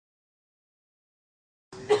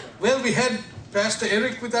Well, we had Pastor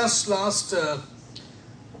Eric with us last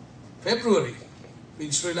February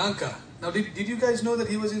in Sri Lanka. Now, did you guys know that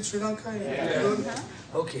he was in Sri Lanka? Yeah.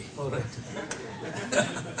 Okay, all right.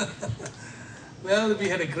 Well, we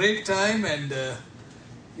had a great time, and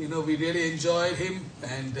we really enjoyed him,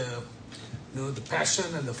 and the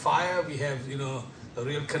passion and the fire. We have a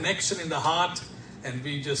real connection in the heart, and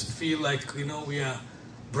we just feel like we are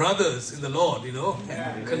brothers in the Lord.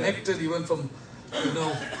 And connected even from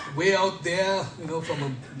way out there, from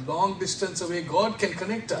a long distance away. God can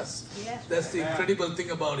connect us. Yes. That's the incredible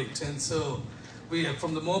thing about it. And so we,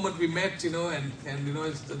 from the moment we met, and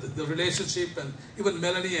it's the relationship, and even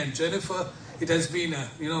Melanie and Jennifer, it has been an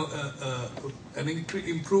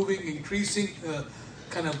increasing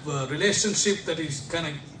kind of relationship that is kind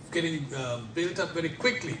of getting built up very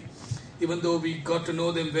quickly. Even though we got to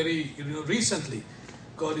know them very recently,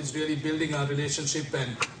 God is really building our relationship,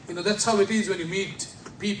 and that's how it is when you meet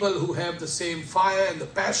people who have the same fire and the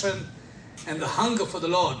passion and the hunger for the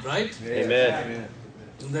Lord, right? Amen.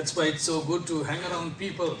 And that's why it's so good to hang around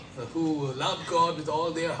people who love God with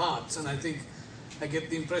all their hearts. And I get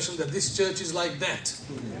the impression that this church is like that.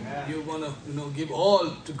 You want to give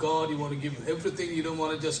all to God. You want to give everything. You don't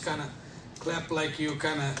want to just kind of clap like you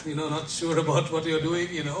kind of not sure about what you're doing.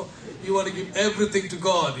 You want to give everything to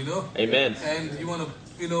God. Amen. And you want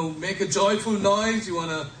to make a joyful noise. You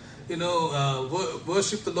want to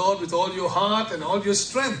worship the Lord with all your heart and all your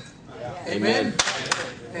strength. Amen.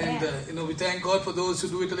 And we thank God for those who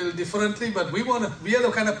do it a little differently, but we are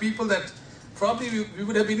the kind of people that probably we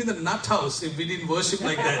would have been in the nut house if we didn't worship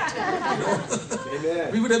like that.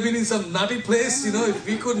 Amen. We would have been in some nutty place, if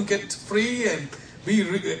we couldn't get free and be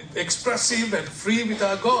expressive and free with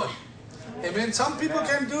our God. Amen. Some people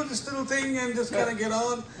can do this little thing and just kind of get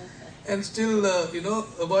on and still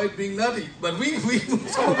avoid being nutty, but we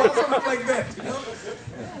some of us are not like that.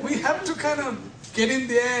 We have to kind of get in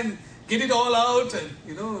there and get it all out, and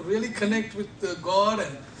really connect with God,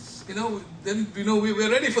 and then we're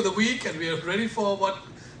ready for the week, and we are ready for what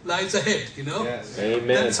lies ahead. Yes. Amen.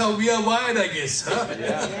 That's how we are wired, I guess. Huh?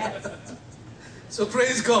 Yes. So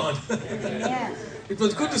praise God. Yes. It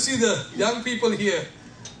was good to see the young people here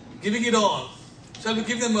giving it all. Shall we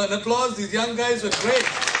give them an applause? These young guys were great.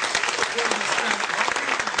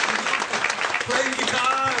 Playing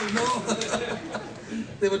guitar,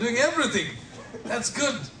 They were doing everything. That's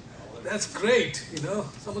good. That's great,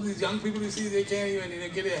 Some of these young people, you see, they can't even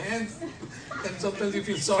get their hands, and sometimes you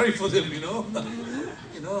feel sorry for them,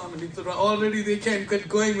 if they're already they can't get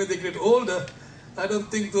going when they get older, I don't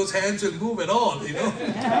think those hands will move at all,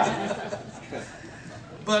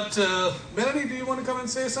 But, Melanie, do you want to come and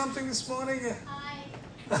say something this morning?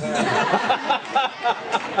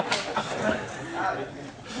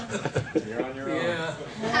 You're on your own. Yeah.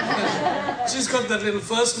 She's got that little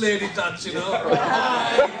first lady touch, She's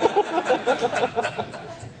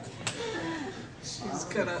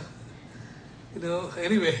kind of,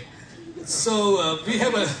 anyway. So, we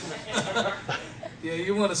have a... Yeah,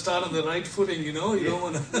 you want to start on the right footing, you don't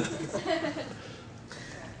want to...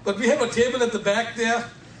 But we have a table at the back there,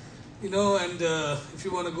 and if you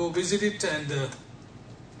want to go visit it,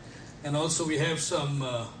 and also we have some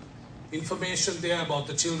information there about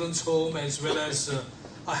the children's home, as well as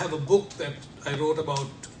I have a book that I wrote about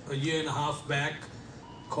a year and a half back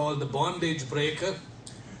called The Bondage Breaker,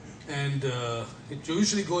 and it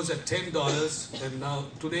usually goes at $10, and now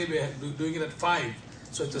today we are doing it at $5,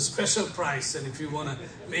 so it's a special price, and if you want to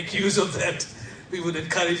make use of that, we would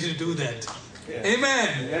encourage you to do that. Yeah.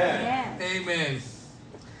 Amen. Yeah. Amen.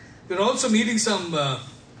 We're also needing some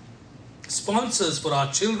sponsors for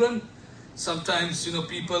our children. Sometimes,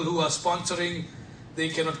 people who are sponsoring, they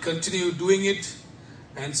cannot continue doing it,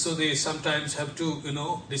 and so they sometimes have to,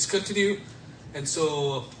 discontinue. And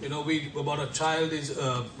so, about a child is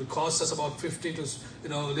it costs us about $50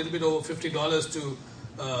 to, a little bit over $50 to,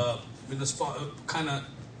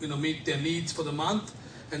 meet their needs for the month.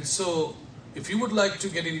 And so, if you would like to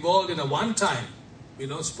get involved in a one-time,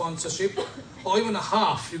 sponsorship, or even a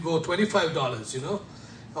half, you go $25,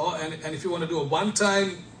 and if you want to do a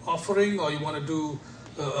one-time offering, or you want to do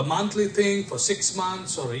a monthly thing for 6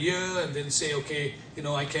 months or a year, and then say, okay,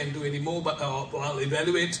 I can't do any more, but I'll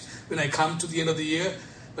evaluate when I come to the end of the year.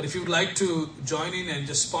 But if you'd like to join in and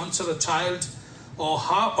just sponsor a child, or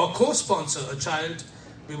co-sponsor a child,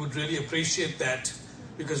 we would really appreciate that,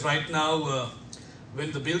 because right now,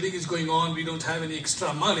 when the building is going on, we don't have any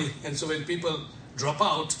extra money, and so when people drop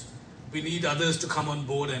out, we need others to come on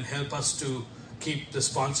board and help us to keep the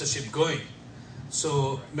sponsorship going.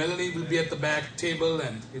 So Melanie will be at the back table,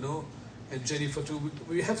 and and Jennifer too.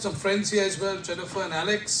 We have some friends here as well, Jennifer and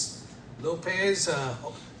Alex. Lopez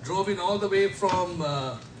drove in all the way from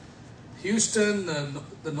Houston,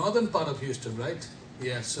 the northern part of Houston, right?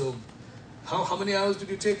 Yeah, so how many hours did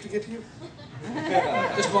you take to get here?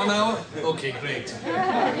 Just 1 hour? Okay, great.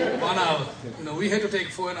 1 hour. We had to take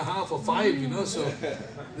 4.5 or 5, so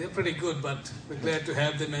they're pretty good, but we're glad to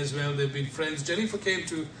have them as well. They've been friends. Jennifer came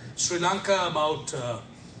to Sri Lanka about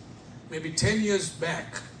maybe 10 years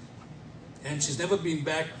back, and she's never been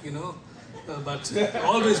back, but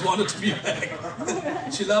always wanted to be back.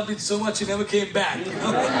 She loved it so much she never came back.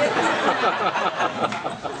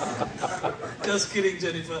 Just kidding,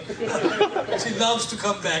 Jennifer. She loves to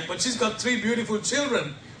come back, but she's got 3 beautiful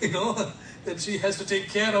children, that she has to take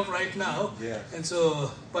care of right now. Yeah. And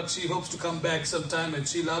so, but she hopes to come back sometime, and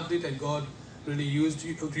she loved it, and God really used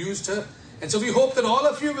her. And so we hope that all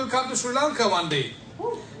of you will come to Sri Lanka one day,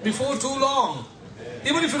 before too long.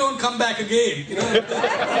 Even if you don't come back again,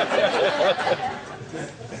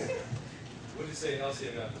 What did you say,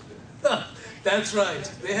 LCMF? That's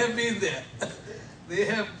right. They have been there. They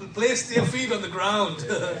have placed their feet on the ground.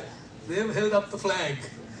 They have held up the flag.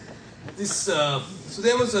 So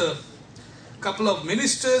there was a couple of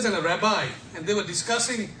ministers and a rabbi, and they were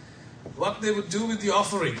discussing what they would do with the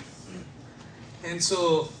offering. And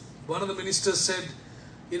so one of the ministers said,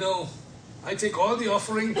 I take all the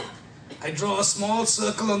offering, I draw a small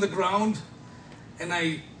circle on the ground, and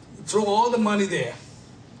I throw all the money there.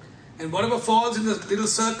 And whatever falls in the little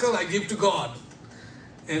circle, I give to God.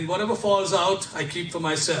 And whatever falls out, I keep for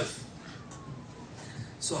myself.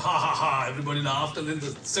 So everybody laughed. And then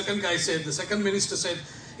the second minister said,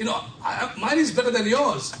 mine is better than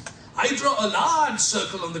yours. I draw a large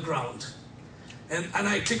circle on the ground. And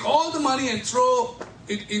I take all the money and throw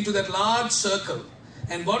it into that large circle.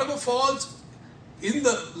 And whatever falls in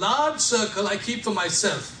the large circle, I keep for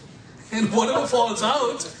myself. And whatever falls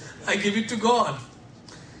out, I give it to God.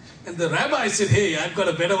 And the rabbi said, hey, I've got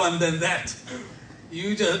a better one than that.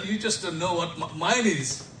 You just don't know what mine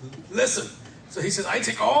is. Listen. So he says, I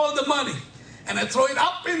take all the money and I throw it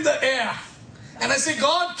up in the air. And I say,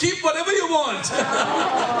 God, keep whatever you want.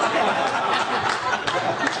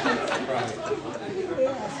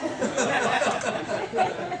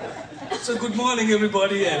 So good morning,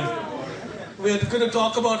 everybody. And we're going to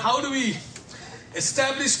talk about how do we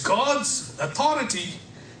establish God's authority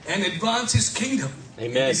and advance His kingdom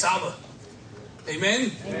in this hour.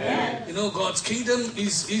 Amen? Amen. God's kingdom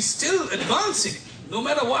is still advancing, no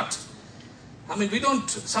matter what. We don't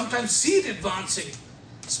sometimes see it advancing,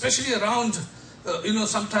 especially around,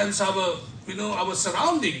 sometimes our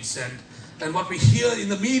surroundings and what we hear in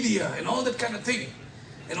the media and all that kind of thing.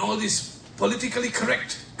 And all this politically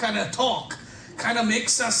correct kind of talk kind of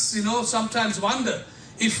makes us, sometimes wonder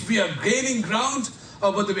if we are gaining ground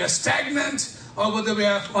or whether we are stagnant or whether we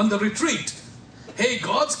are on the retreat. Hey,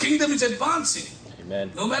 God's kingdom is advancing.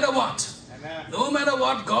 Amen. No matter what. Amen. No matter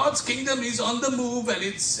what, God's kingdom is on the move and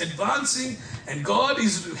it's advancing, and God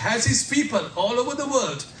has His people all over the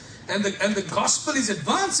world, and the gospel is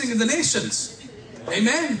advancing in the nations.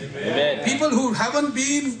 Amen. Amen. People who haven't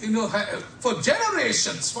been, for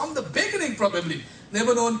generations, from the beginning probably,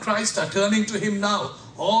 never known Christ are turning to Him now,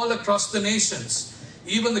 all across the nations.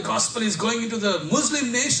 Even the gospel is going into the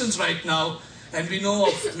Muslim nations right now, and we know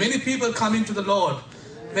of many people coming to the Lord.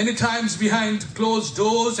 Many times behind closed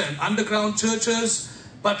doors and underground churches,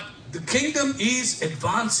 but the kingdom is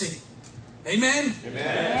advancing. Amen?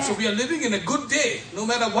 Amen. So we are living in a good day. No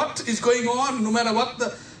matter what is going on, no matter what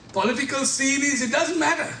the political scene is, it doesn't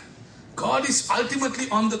matter. God is ultimately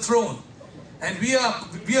on the throne. And we are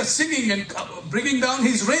singing and bringing down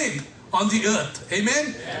His reign on the earth.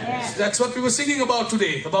 Amen? Yes. So that's what we were singing about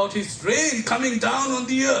today. About His reign coming down on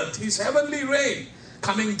the earth. His heavenly reign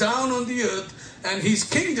coming down on the earth. And His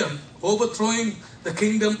kingdom overthrowing the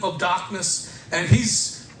kingdom of darkness. And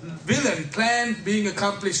His will and plan being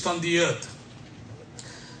accomplished on the earth.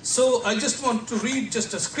 So I just want to read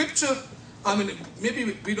just a scripture.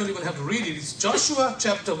 Maybe we don't even have to read it. It's Joshua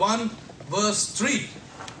chapter 1 verse 3.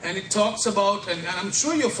 And it talks about, and I'm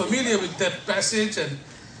sure you're familiar with that passage, and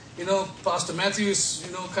Pastor Matthews,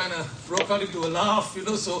 kind of broke out into a laugh,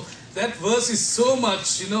 so that verse is so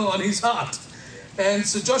much, on his heart. And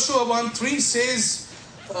so Joshua 1:3 says,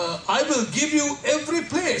 I will give you every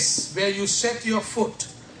place where you set your foot,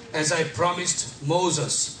 as I promised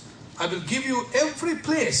Moses. I will give you every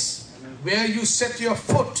place where you set your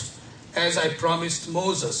foot, as I promised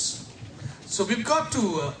Moses. So we've got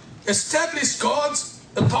to establish God's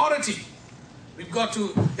authority. We've got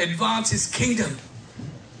to advance His kingdom.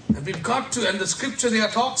 And we've got to, and the scripture there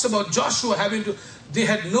talks about Joshua they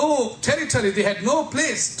had no territory, they had no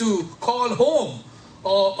place to call home.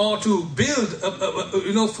 or to build,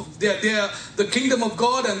 they are the kingdom of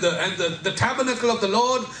God and the tabernacle of the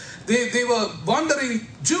Lord. They were wandering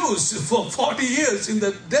Jews for 40 years in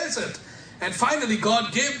the desert. And finally,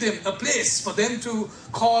 God gave them a place for them to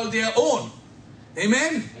call their own.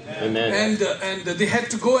 Amen? Amen. And they had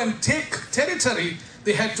to go and take territory.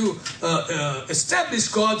 They had to establish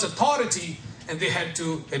God's authority, and they had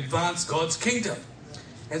to advance God's kingdom.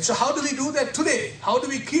 And so how do we do that today? How do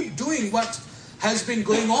we keep doing what has been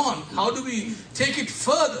going on? How do we take it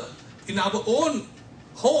further in our own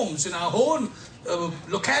homes, in our own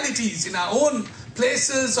localities, in our own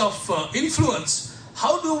places of influence?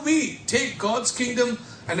 How do we take God's kingdom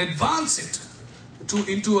and advance it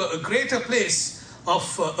into a greater place of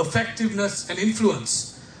effectiveness and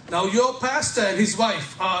influence? Now, your pastor and his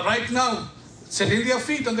wife are right now setting their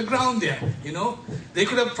feet on the ground there. They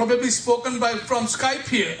could have probably spoken from Skype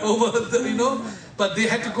here over but they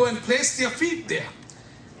had to go and place their feet there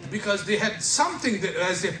because they had something that,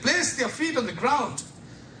 as they placed their feet on the ground.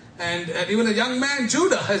 And even a young man,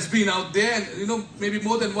 Judah, has been out there, and maybe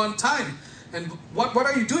more than one time. And what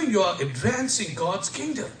are you doing? You are advancing God's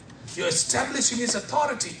kingdom. You're establishing His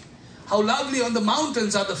authority. How lovely on the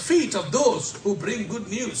mountains are the feet of those who bring good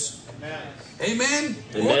news. Amen.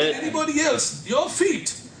 More than anybody else, your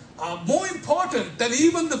feet are more important than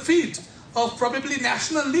even the feet of probably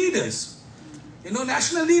national leaders.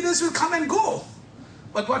 National leaders will come and go.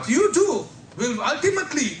 But what you do will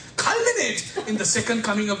ultimately culminate in the second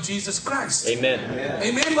coming of Jesus Christ. Amen.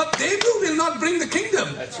 Amen. What they do will not bring the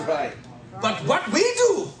kingdom. That's right. But what we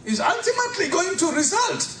do is ultimately going to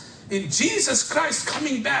result in Jesus Christ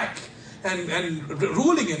coming back and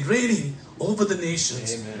ruling and reigning over the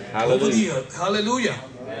nations, over the earth. Hallelujah.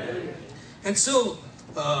 Amen. And so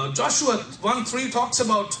Joshua 1:3 talks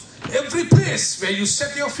about every place where you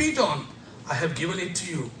set your feet on, I have given it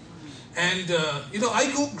to you. And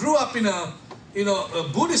I grew up in a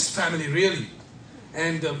Buddhist family, really.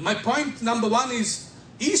 And my point number one is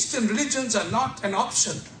Eastern religions are not an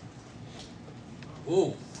option.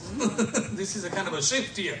 Oh, this is a kind of a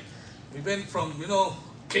shift here. We went from,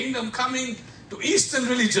 kingdom coming to Eastern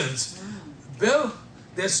religions. Well,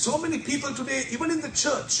 there's so many people today, even in the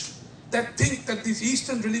church, that think that these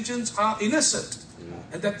Eastern religions are innocent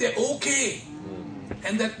and that they're okay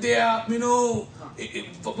and that they are,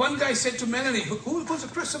 one guy said to Melanie, who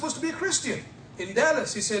was supposed to be a Christian in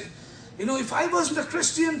Dallas, he said, if I wasn't a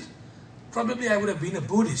Christian, probably I would have been a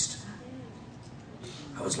Buddhist.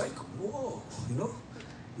 I was like, whoa,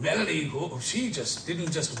 Melanie, she just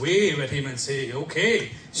didn't just wave at him and say,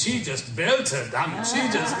 okay. She just belted. She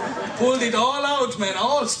just pulled it all out, man.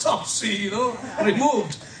 All stops, she,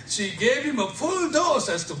 removed. She gave him a full dose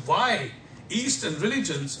as to why Eastern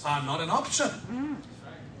religions are not an option.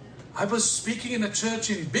 I was speaking in a church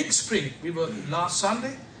in Big Spring. We were last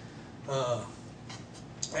Sunday.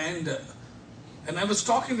 And I was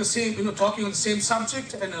talking on the same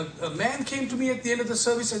subject. And a man came to me at the end of the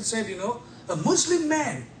service and said, a Muslim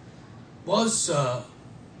man was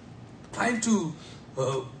trying to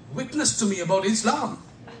witness to me about Islam.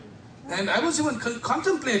 And I was even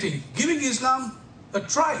contemplating giving Islam a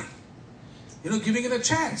try, giving it a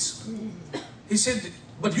chance. He said,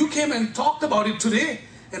 but you came and talked about it today,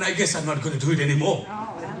 and I guess I'm not going to do it anymore.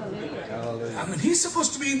 I mean, he's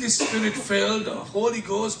supposed to be in this Spirit-filled, Holy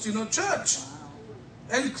Ghost, church,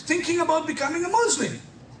 and thinking about becoming a Muslim.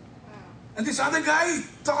 And this other guy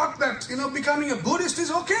thought that, becoming a Buddhist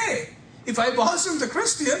is okay. If I wasn't a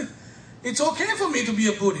Christian, it's okay for me to be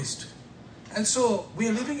a Buddhist. And so we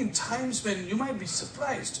are living in times when you might be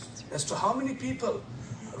surprised as to how many people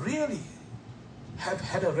really have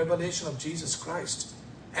had a revelation of Jesus Christ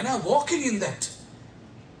and are walking in that,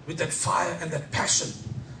 with that fire and that passion.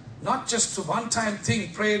 Not just a one-time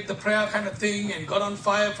thing, prayed the prayer kind of thing and got on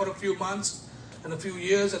fire for a few months and a few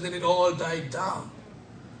years and then it all died down.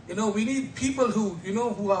 We need people who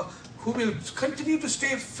will continue to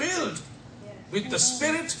stay filled with the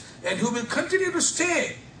Spirit and who will continue to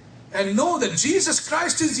stay and know that Jesus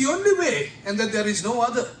Christ is the only way and that there is no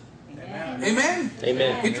other. Amen?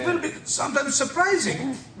 Amen. It will be sometimes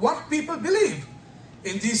surprising what people believe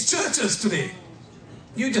in these churches today.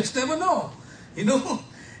 You just never know,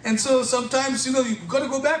 And so sometimes, you've got to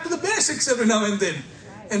go back to the basics every now and then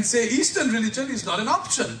and say Eastern religion is not an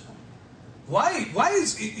option. Why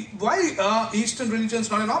are Eastern religions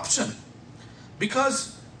not an option?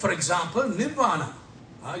 Because, for example, nirvana.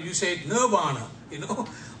 You say nirvana,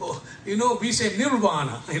 we say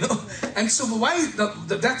nirvana, And so why,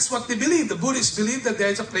 that's what they believe. The Buddhists believe that there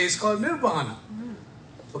is a place called nirvana.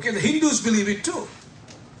 Okay, the Hindus believe it too.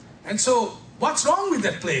 And so, what's wrong with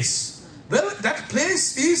that place? Well, that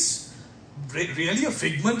place is really a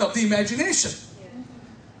figment of the imagination.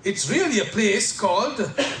 It's really a place called,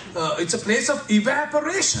 it's a place of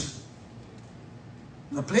evaporation.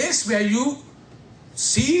 A place where you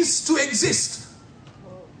cease to exist.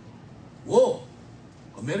 Whoa.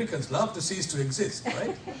 Americans love to cease to exist,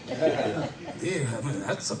 right? Yeah, I mean,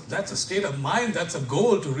 that's a state of mind, that's a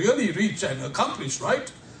goal to really reach and accomplish,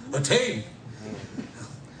 right? Attain.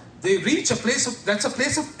 They reach a place of, that's a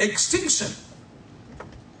place of extinction.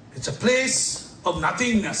 It's a place of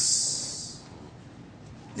nothingness.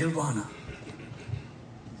 Nirvana.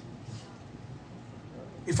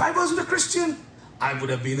 If I wasn't a Christian, I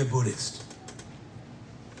would have been a Buddhist.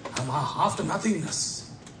 I'm after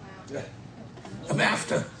nothingness. I'm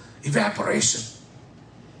after evaporation.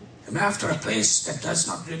 I'm after a place that does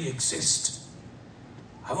not really exist.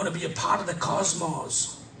 I want to be a part of the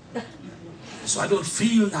cosmos. So I don't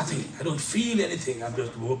feel nothing. I don't feel anything. I'm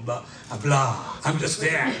just blah. I'm just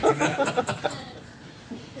there.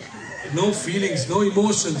 No feelings, no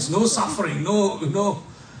emotions, no suffering, no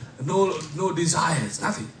desires,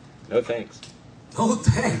 nothing. No thanks. No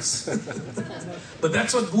thanks. But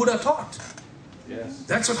that's what Buddha taught. Yes.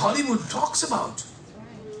 That's what Hollywood talks about.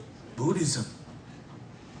 Buddhism,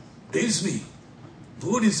 Disney,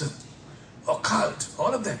 Buddhism, occult,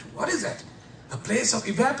 all of that. What is that? A place of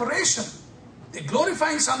evaporation. They're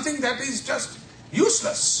glorifying something that is just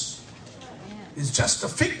useless. It's just a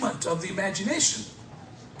figment of the imagination.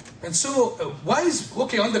 And so, why is,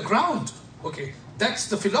 okay, on the ground, okay, that's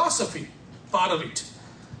the philosophy part of it.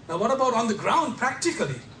 Now, what about on the ground,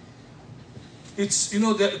 practically? It's,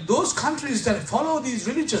 those countries that follow these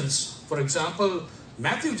religions, for example,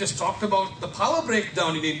 Matthew just talked about the power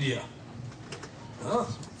breakdown in India.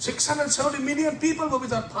 670 million people were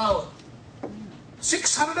without power.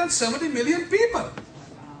 670 million people.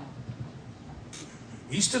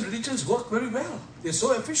 Eastern religions work very well. They're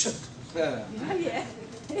so efficient. Yeah.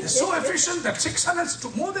 They're so efficient that 600 to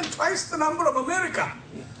more than twice the number of America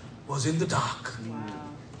was in the dark.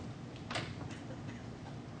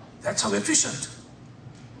 That's how efficient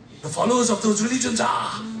the followers of those religions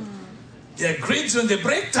are. Their grids, when they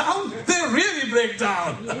break down, they really break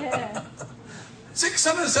down. Yeah.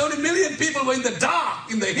 670 million people were in the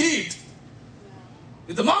dark, in the heat,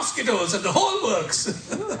 with the mosquitoes and the whole works.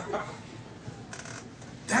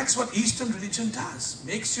 That's what Eastern religion does.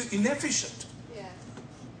 Makes you inefficient.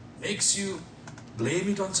 Makes you blame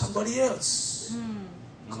it on somebody else.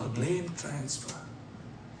 Called blame transfer.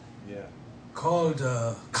 Yeah. Called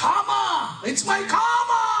karma. It's my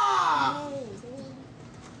karma.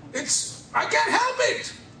 I can't help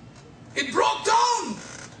it. It broke down.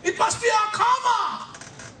 It must be our karma.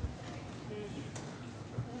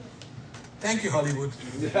 Thank you, Hollywood.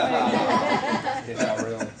 Yeah,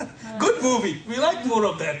 really. Good movie. We like more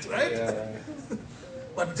of that, right? Yeah, right.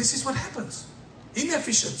 But this is what happens.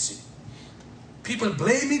 Inefficiency. People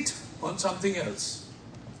blame it on something else.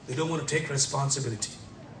 They don't want to take responsibility.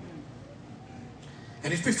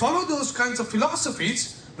 And if we follow those kinds of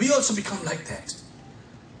philosophies, we also become like that.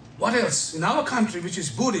 What else? In our country, which is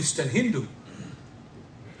Buddhist and Hindu,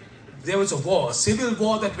 there was a war, a civil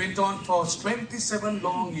war that went on for 27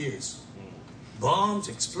 long years. Bombs,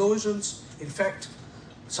 explosions. In fact,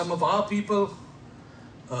 some of our people,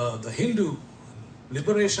 the Hindu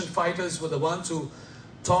liberation fighters, were the ones who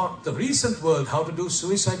taught the recent world how to do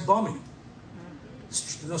suicide bombing.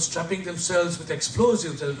 Strapping themselves with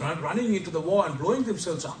explosives and running into the war and blowing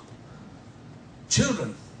themselves up.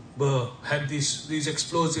 Children had these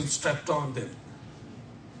explosives strapped on them.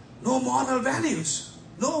 No moral values.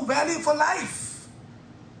 No value for life.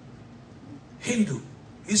 Hindu,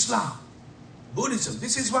 Islam, Buddhism,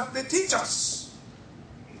 this is what they teach us.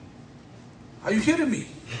 Are you hearing me?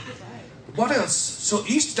 What else? So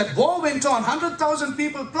that war went on, 100,000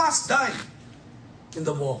 people plus died in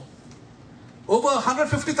the war. Over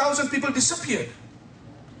 150,000 people disappeared.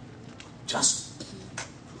 Just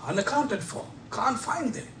unaccounted for. Can't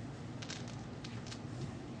find them.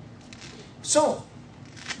 So,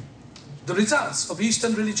 the results of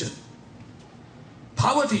Eastern religion.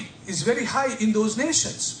 Poverty is very high in those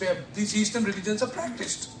nations where these Eastern religions are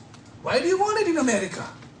practiced. Why do you want it in America?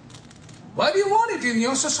 Why do you want it in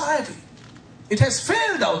your society? It has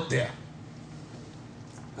failed out there.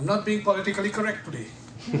 I'm not being politically correct today.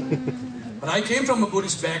 But I came from a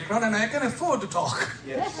Buddhist background and I can afford to talk.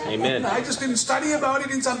 Yes. Amen. I just didn't study about it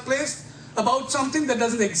in some place, about something that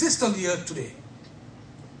doesn't exist on the earth today.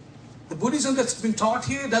 The Buddhism that's been taught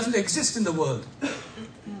here doesn't exist in the world.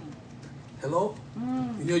 Hello?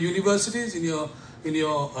 In your universities, in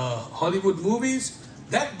your Hollywood movies,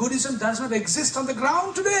 that Buddhism does not exist on the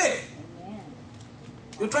ground today.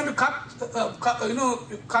 You're trying to cut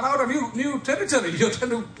out a new territory. You're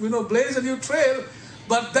trying to, blaze a new trail,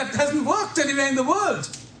 but that hasn't worked anywhere in the world.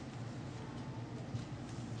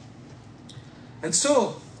 And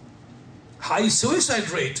so, high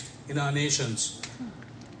suicide rate in our nations,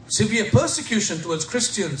 severe persecution towards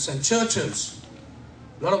Christians and churches,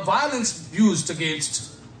 a lot of violence used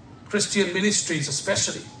against Christian ministries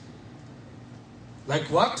especially. Like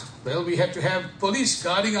what? Well, we had to have police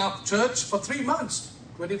guarding our church for 3 months,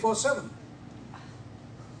 24/7.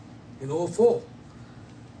 In 2004.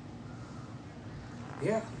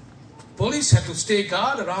 Yeah. Police had to stay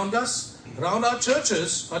guard around us, around our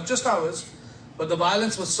churches, not just ours, but the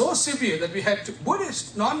violence was so severe that we had to,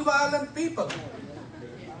 Buddhist, non-violent people.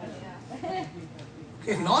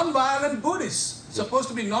 Okay, non-violent Buddhists, supposed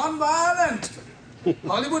to be non-violent.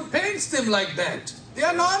 Hollywood paints them like that. They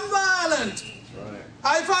are non-violent.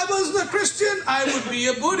 Right. If I wasn't a Christian, I would be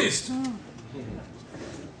a Buddhist.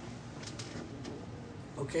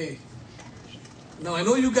 Okay. Now I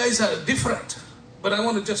know you guys are different, but I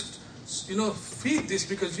want to just, feed this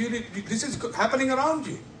because this is happening around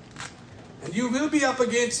you. And you will be up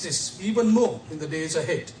against this even more in the days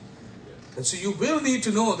ahead. And so you will need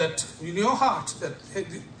to know that in your heart that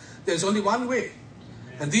there's only one way.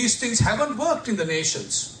 And these things haven't worked in the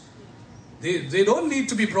nations. They don't need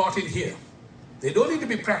to be brought in here. They don't need to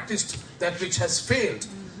be practiced, that which has failed.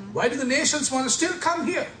 Why do the nations want to still come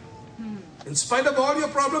here? In spite of all your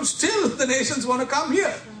problems, still the nations want to come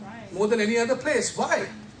here. More than any other place. Why?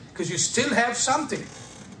 Because you still have something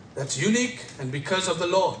that's unique, and because of the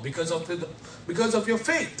Lord, because of your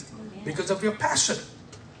faith, because of your passion.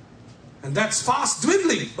 And that's fast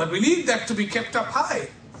dwindling, but we need that to be kept up high.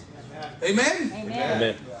 Amen?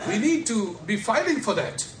 Amen. We need to be fighting for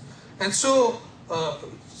that. And so,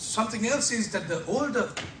 something else is that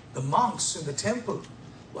the monks in the temple,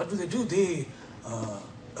 what do? They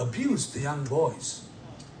abuse the young boys.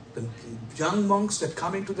 The young monks that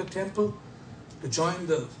come into the temple to join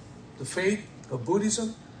the faith of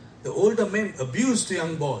Buddhism, the older men abuse the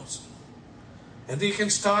young boys. And they can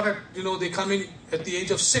start at, they come in at the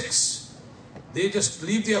age of 6. They just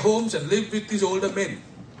leave their homes and live with these older men.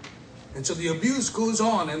 And so the abuse goes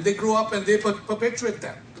on, and they grow up and they perpetuate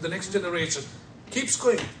that to the next generation. Keeps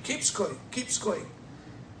going, keeps going, keeps going.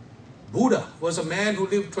 Buddha was a man who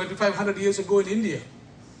lived 2,500 years ago in India.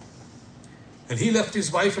 And he left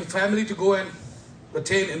his wife and family to go and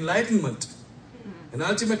attain enlightenment. And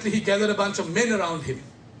ultimately he gathered a bunch of men around him.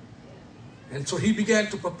 And so he began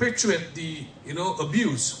to perpetuate the,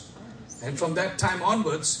 abuse. And from that time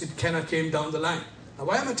onwards, it kind of came down the line. Now,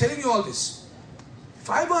 why am I telling you all this? If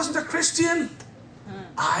I wasn't a Christian,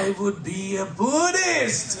 I would be a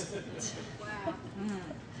Buddhist.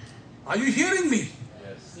 Are you hearing me?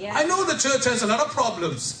 Yes. I know the church has a lot of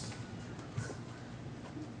problems.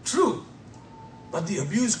 True. But the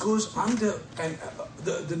abuse goes under and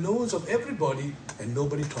the nose of everybody, and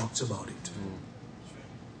nobody talks about it.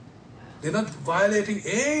 They're not violating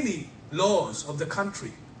any laws of the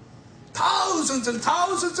country. Thousands and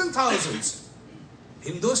thousands and thousands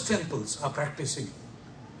in those temples are practicing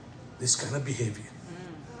this kind of behavior.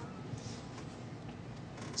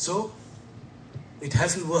 So, it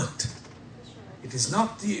hasn't worked. It is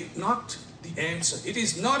not the answer. It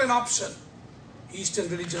is not an option. Eastern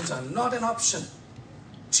religions are not an option.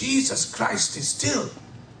 Jesus Christ is still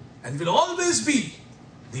and will always be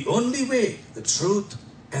the only way, the truth,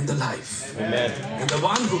 and the life. Amen. And the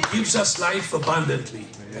one who gives us life abundantly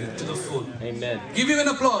and to the full. Amen. Give him an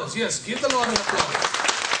applause. Yes, give the Lord an applause.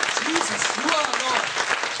 Jesus, you are Lord.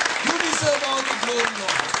 You deserve all the glory,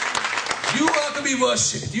 Lord. You are to be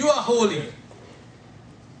worshipped. You are holy.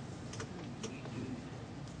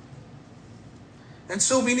 And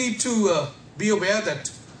so we need to be aware that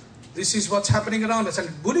this is what's happening around us.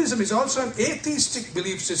 And Buddhism is also an atheistic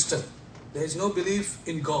belief system. There is no belief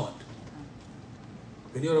in God.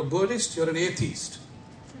 When you're a Buddhist, you're an atheist.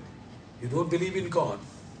 You don't believe in God.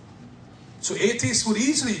 So atheists would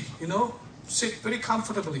easily, sit very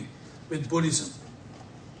comfortably with Buddhism.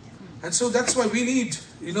 And so that's why we need,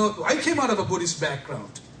 I came out of a Buddhist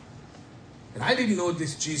background. And I didn't know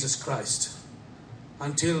this Jesus Christ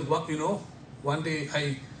until, one day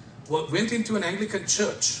I went into an Anglican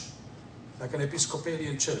church, like an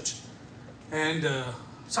Episcopalian church. And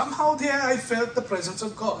somehow there I felt the presence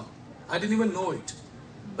of God. I didn't even know it.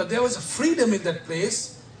 But there was a freedom in that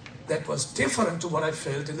place that was different to what I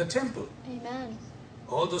felt in the temple. Amen.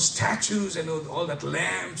 All those statues and all that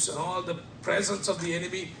lamps and all the presence of the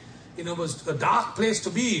enemy, was a dark place to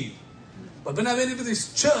be in. But when I went into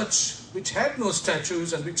this church, which had no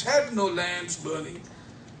statues and which had no lamps burning,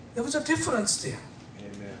 there was a difference there.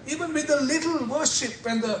 Amen. Even with the little worship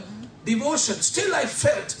and the devotion, still I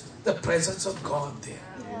felt the presence of God there.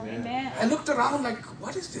 Amen. I looked around like,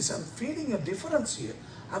 what is this? I'm feeling a difference here.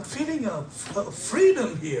 I'm feeling a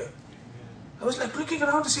freedom here. I was like looking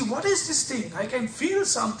around to see, what is this thing? I can feel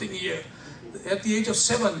something here. At the age of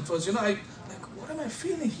 7, it was, what am I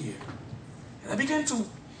feeling here? And I began to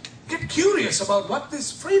get curious about what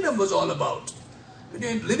this freedom was all about. When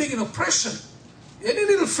you're living in oppression, any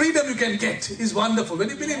little freedom you can get is wonderful. When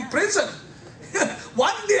you've been in prison,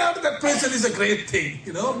 one day out of that prison is a great thing,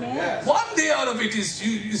 Yes. One day out of it is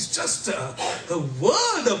just a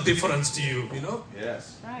world of difference to you,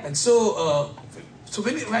 Yes. Right. And so,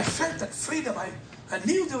 when I felt that freedom, I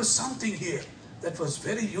knew there was something here that was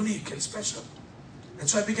very unique and special. And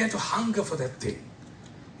so I began to hunger for that thing.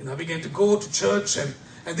 I began to go to church, and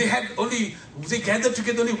they gathered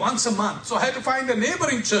together only once a month. So I had to find a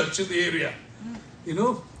neighboring church in the area,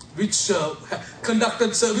 which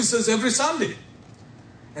conducted services every Sunday.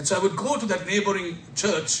 And so I would go to that neighboring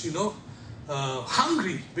church,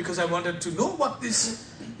 hungry, because I wanted to know what this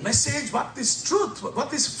message, what this truth, what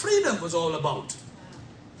this freedom was all about.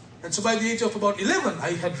 And so by the age of about 11,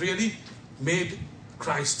 I had really made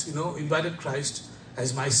Christ, invited Christ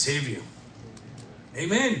as my Savior.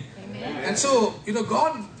 Amen. Amen. And so,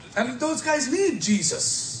 God, and those guys need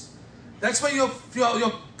Jesus. That's why your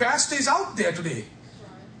pastor is out there today.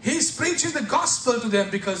 He's preaching the gospel to them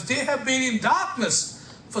because they have been in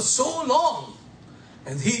darkness for so long.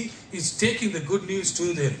 And he is taking the good news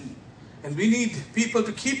to them. And we need people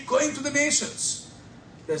to keep going to the nations.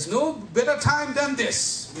 There's no better time than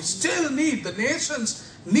this. We still need, the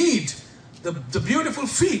nations need the beautiful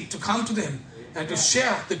feet to come to them and to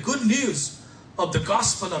share the good news of the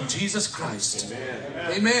gospel of Jesus Christ.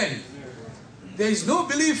 Amen. Amen. There is no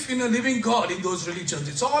belief in a living God in those religions.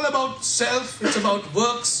 It's all about self, it's about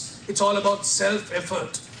works, it's all about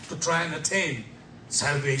self-effort to try and attain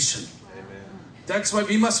salvation. Amen. That's why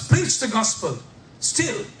we must preach the gospel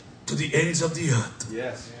still to the ends of the earth.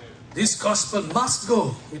 Yes. This gospel must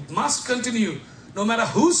go. It must continue. No matter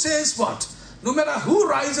who says what. No matter who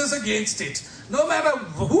rises against it. No matter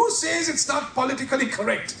who says it's not politically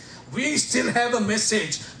correct. We still have a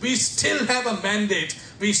message. We still have a mandate.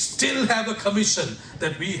 We still have a commission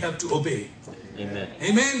that we have to obey. Amen.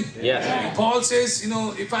 Amen? Yes. And Paul says,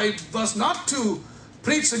 if I was not to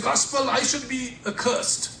preach the gospel, I should be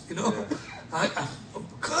accursed.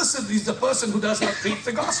 Cursed is the person who does not preach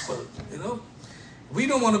the gospel. We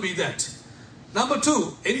don't want to be that. Number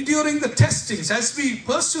 2, enduring the testings. As we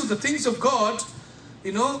pursue the things of God,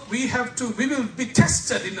 we will be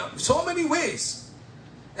tested in so many ways.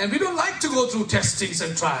 And we don't like to go through testings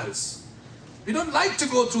and trials. We don't like to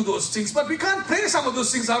go through those things, but we can't pray some of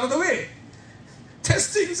those things out of the way.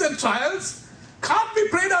 Testings and trials can't be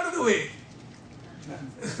prayed out of the way.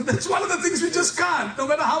 That's one of the things we just can't, no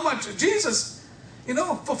matter how much. Jesus,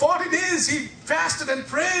 for 40 days he fasted and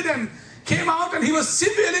prayed and came out and he was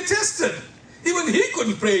severely tested. Even he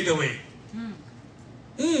couldn't pray it away.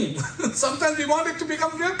 Sometimes we want it to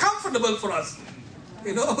become real comfortable for us.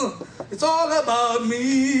 It's all about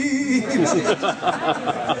me. And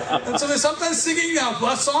so we're sometimes singing,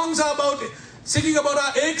 our songs are about singing about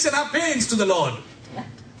our aches and our pains to the Lord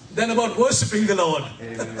than about worshiping the Lord.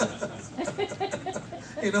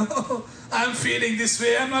 I'm feeling this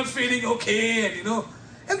way, I'm not feeling okay,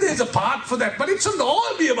 and there's a part for that, but it shouldn't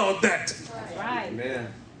all be about that. Right. Amen.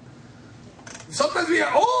 Sometimes we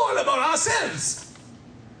are all about ourselves.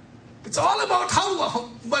 It's all about how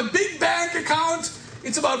my big bank account.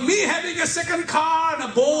 It's about me having a second car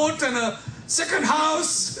and a boat and a second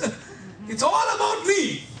house. It's all about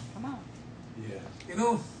me. Come on.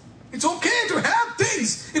 Yeah. It's okay to have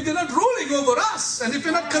things if they're not ruling over us and if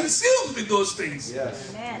we're not consumed with those things.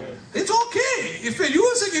 Yes. Amen. It's okay if we're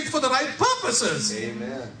using it for the right purposes.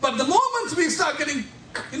 Amen. But the moment we start getting,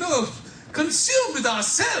 consumed with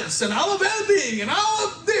ourselves and our well-being and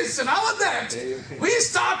our this and our that, Amen. we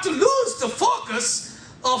start to lose the focus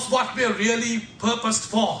of what we're really purposed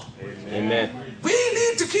for. Amen. We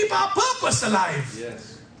need to keep our purpose alive.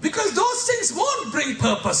 Yes. Because those things won't bring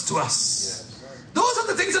purpose to us. Yes. Those are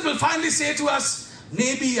the things that will finally say to us,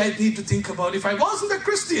 maybe I need to think about if I wasn't a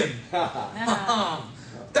Christian.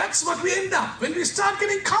 That's what we end up. When we start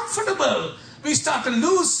getting comfortable, we start to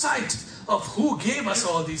lose sight of who gave us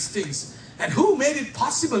all these things and who made it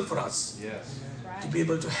possible for us Yes. to be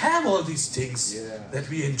able to have all these things Yeah. that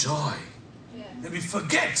we enjoy. And we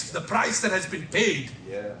forget the price that has been paid.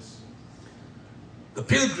 Yes. The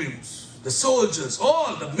pilgrims, the soldiers,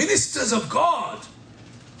 all the ministers of God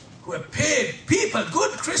who have paid people,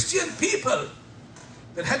 good Christian people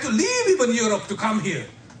that had to leave even Europe to come here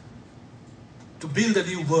to build a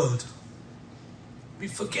new world. We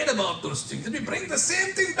forget about those things and we bring the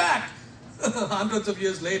same thing back hundreds of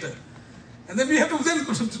years later. And then we have to then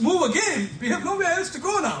move again. We have nowhere else to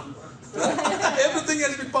go now. Everything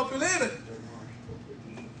has been populated.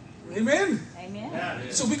 Amen?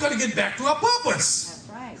 Amen. So we got to get back to our purpose. That's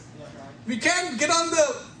right. We can't get on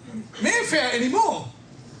the Mayfair anymore.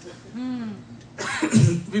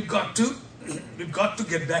 We've got to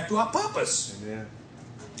get back to our purpose. Amen.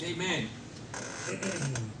 Amen.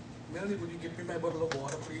 Melanie, would you give me my bottle of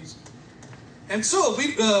water, please? And so,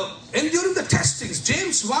 during the testings,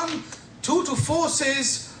 James 1, 2 to 4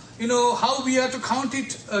 says, how we are to count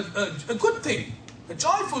it a good thing, a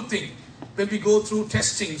joyful thing, when we go through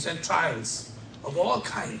testings and trials of all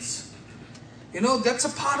kinds. That's a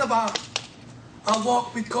part of our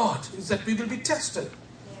walk with God, is that we will be tested.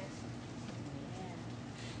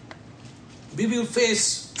 We will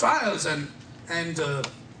face trials and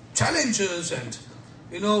challenges and,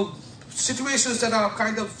 situations that are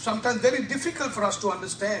kind of sometimes very difficult for us to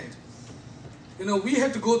understand. We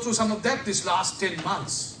had to go through some of that this last 10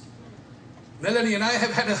 months. Melanie and I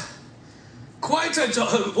have had quite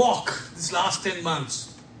a walk this last 10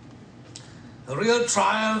 months. A real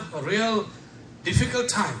trial, a real difficult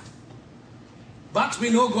time. But we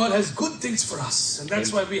know God has good things for us. And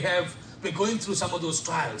that's why we're going through some of those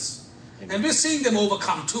trials. Amen. And we're seeing them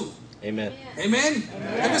overcome too. Amen. Amen.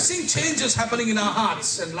 And we're seeing changes happening in our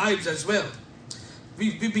hearts and lives as well.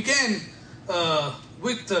 We began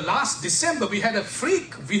with last December, we had a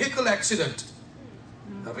freak vehicle accident.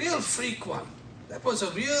 A real freak one. It was a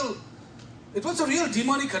real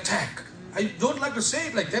demonic attack. I don't like to say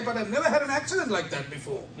it like that, but I've never had an accident like that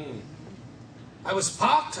before. I was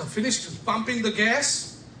parked, I finished pumping the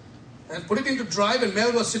gas and put it into drive, and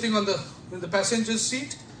Mel was sitting in the passenger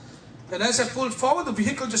seat. And as I pulled forward, the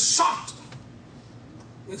vehicle just shot.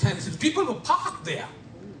 And people were parked there.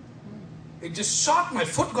 It just shot. My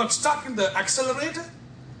foot got stuck in the accelerator,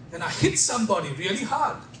 and I hit somebody really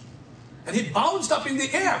hard. And he bounced up in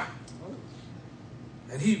the air.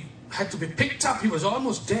 And he had to be picked up. He was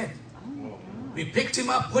almost dead. We picked him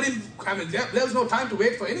up, put him, there was no time to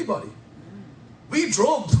wait for anybody. We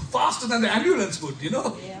drove faster than the ambulance would,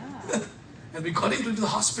 Yeah. And we got him into the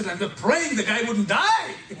hospital and we're praying the guy wouldn't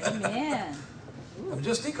die. Amen. I'm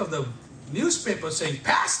just think of the newspaper saying,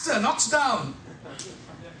 "Pastor knocks down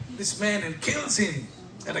this man and kills him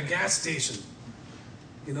at a gas station."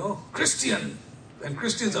 Christian. And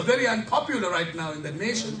Christians are very unpopular right now in the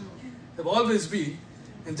nation. They've always been.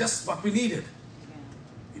 And just what we needed.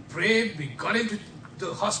 We prayed, we got him to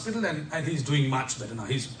the hospital, and he's doing much better now.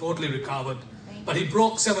 He's totally recovered. But he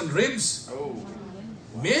broke 7 ribs. Oh,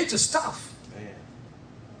 Major stuff. man.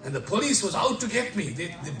 And the police was out to get me.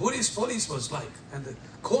 The Buddhist police was like, and the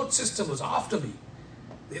court system was after me.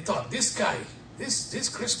 They thought, this guy, this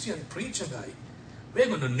Christian preacher guy, we're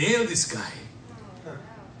going to nail this guy.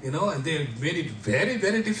 And they made it very,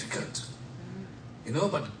 very difficult.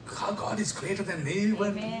 But God is greater than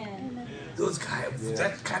anyone. Amen. Those guys,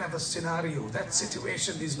 that kind of a scenario, that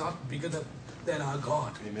situation is not bigger than our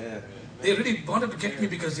God. Amen. They really wanted to get me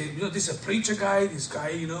because this is a preacher guy, this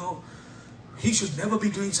guy, he should never be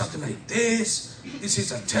doing something like this. This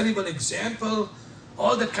is a terrible example,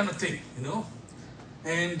 all that kind of thing,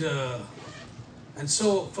 And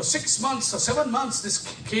so for 6 months or 7 months, this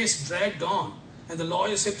case dragged on. And the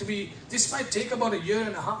lawyer said to me, this might take about 1.5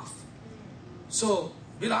 years. So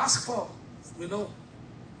we'll ask for,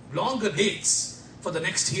 longer dates for the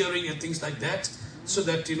next hearing and things like that, so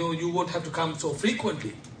that, you won't have to come so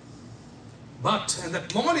frequently. But, and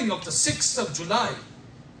that morning of the 6th of July,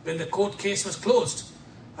 when the court case was closed,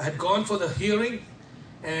 I had gone for the hearing,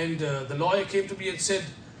 and the lawyer came to me and said,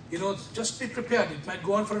 just be prepared. It might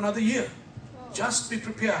go on for another year. Just be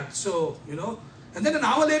prepared. So, and then an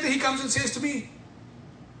hour later he comes and says to me,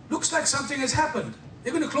 looks like something has happened.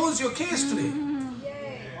 They're going to close your case today.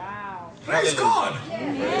 Wow. Praise God.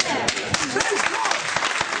 Amen. Praise God.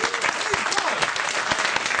 Praise God.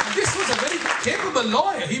 And this was a very capable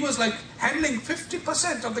lawyer. He was like handling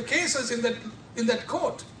 50% of the cases in that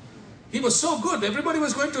court. He was so good. Everybody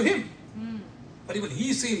was going to him. But even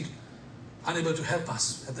he seemed unable to help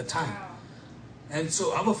us at the time. And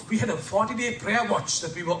so we had a 40-day prayer watch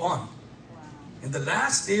that we were on. And the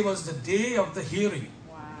last day was the day of the hearing.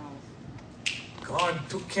 Wow. God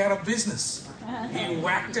took care of business. He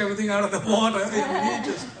whacked everything out of the water.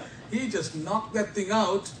 He just knocked that thing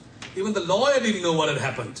out. Even the lawyer didn't know what had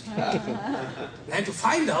happened. And to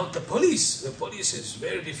find out, the police is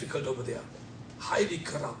very difficult over there. Highly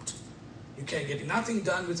corrupt. You can't get nothing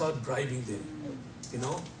done without bribing them.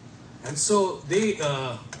 And so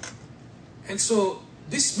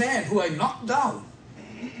this man who I knocked down,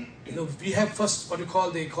 we have first what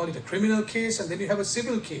they call it a criminal case, and then you have a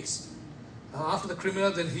civil case. After the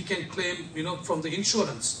criminal, then he can claim, from the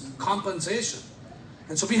insurance, compensation.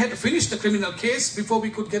 And so we had to finish the criminal case before we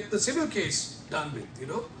could get the civil case done with,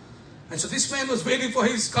 And so this man was waiting for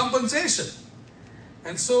his compensation.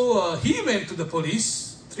 And so he went to the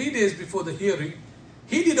police 3 days before the hearing.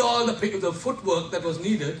 He did all the footwork that was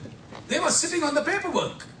needed. They were sitting on the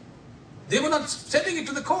paperwork. They were not sending it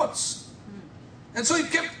to the courts. And so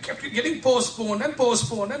it kept getting postponed and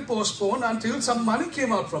postponed and postponed until some money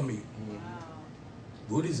came out from me. Wow.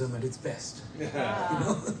 Buddhism at its best.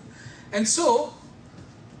 And so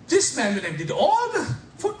this man then did all the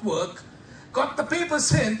footwork, got the paper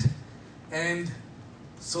sent, and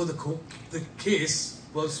so the case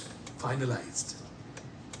was finalized.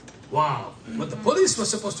 Wow. What the police were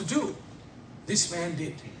supposed to do, this man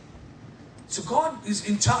did. So God is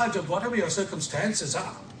in charge of whatever your circumstances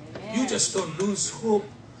are. Amen. You just don't lose hope.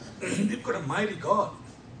 We've got a mighty God.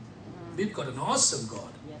 We've got an awesome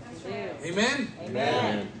God. Yes, we do. Amen?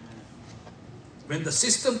 Amen. When the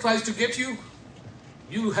system tries to get you,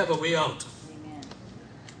 you have a way out. Amen.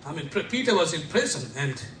 I mean, Peter was in prison,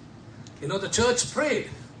 and the church prayed,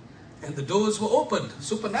 and the doors were opened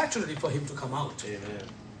supernaturally for him to come out. Amen.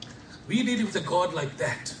 We deal with a God like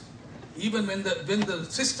that. Even when the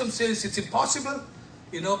system says it's impossible,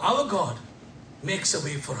 our God makes a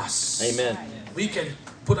way for us. Amen. We can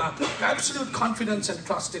put our absolute confidence and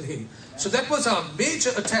trust in Him. So that was our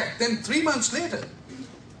major attack. Then 3 months later,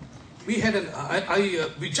 we had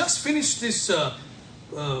we just finished this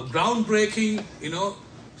groundbreaking,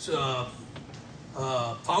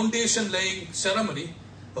 foundation laying ceremony.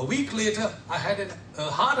 A week later, I had a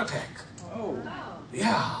heart attack. Oh.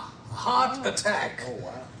 Yeah, a heart attack. Oh,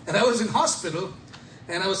 wow. And I was in hospital,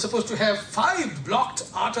 and I was supposed to have 5 blocked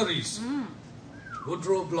arteries.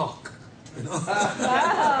 Woodrow block, and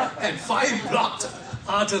 5 blocked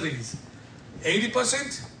arteries.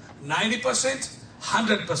 80%, 90%,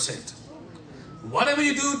 100%. Whatever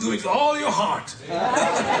you do it with all your heart.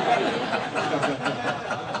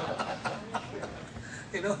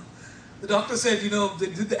 The doctor said, they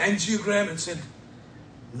did the angiogram and said,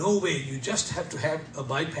 no way, you just have to have a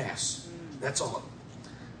bypass. That's all.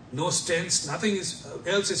 No stents, nothing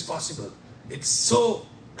else is possible. It's so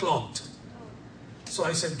clogged. So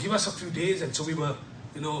I said, give us a few days. And so we were,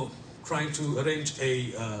 trying to arrange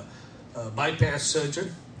a bypass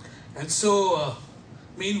surgeon. And so,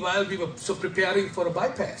 meanwhile, we were preparing for a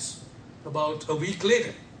bypass. About a week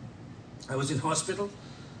later, I was in hospital.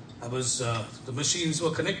 The machines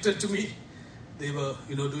were connected to me. They were,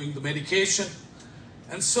 doing the medication.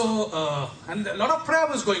 And so, and a lot of prayer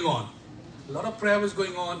was going on.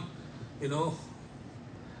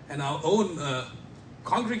 And our own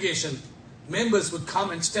congregation members would come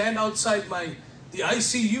and stand outside the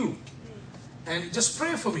ICU and just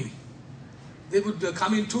pray for me. They would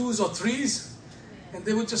come in 2s or 3s, and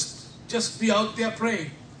they would just be out there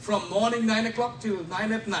praying from morning 9 o'clock till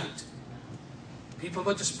 9 at night. People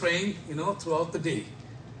were just praying, throughout the day.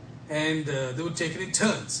 And they would take it in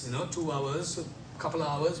turns, 2 hours, a couple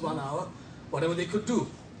hours, 1 hour, whatever they could do.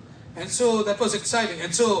 And so that was exciting.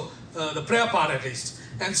 And so, the prayer part at least.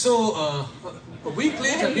 And so, a week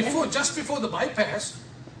later, just before the bypass,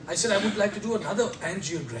 I said, I would like to do another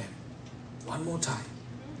angiogram. One more time.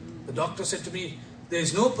 The doctor said to me, there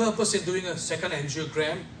is no purpose in doing a second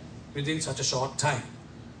angiogram within such a short time.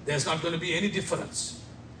 There's not going to be any difference.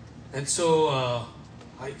 And so,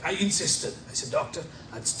 I insisted. I said, doctor,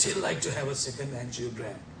 I'd still like to have a second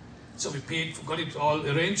angiogram. So we got it all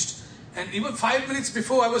arranged. And even 5 minutes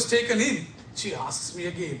before I was taken in, she asks me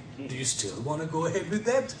again, do you still want to go ahead with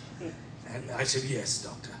that? And I said, yes,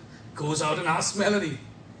 doctor. Goes out and asks Melanie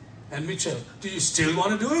and Mitchell, do you still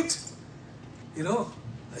want to do it?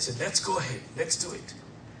 I said, let's go ahead, let's do it.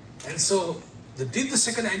 And so they did the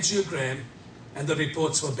second angiogram, and the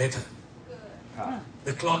reports were better.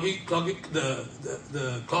 The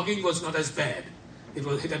clogging was not as bad. It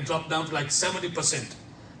had dropped down to like 70%.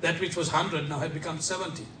 That which was 100 now had become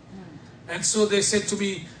 70. And so they said to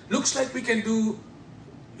me, looks like we can do,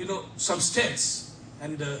 some stents,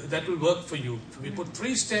 and that will work for you. If we put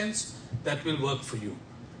 3 stents, that will work for you.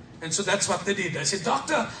 And so that's what they did. I said,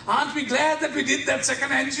 doctor, aren't we glad that we did that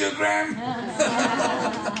second angiogram?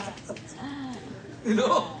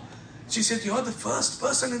 She said, you're the first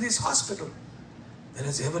person in this hospital that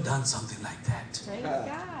has ever done something like that. Praise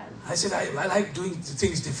God. I said, I like doing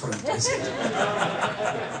things different. I said,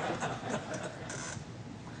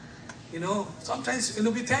 sometimes,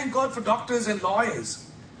 we thank God for doctors and lawyers.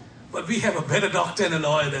 But we have a better doctor and a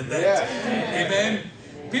lawyer than that. Yeah. Amen.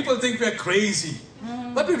 People think we're crazy.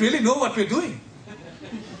 But we really know what we're doing.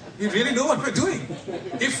 We really know what we're doing.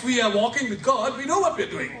 If we are walking with God, we know what we're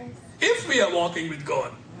doing. If we are walking with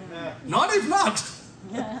God. Not if not.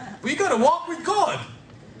 We got to walk with God.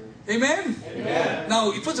 Amen? Amen.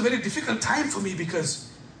 Now, it was a very difficult time for me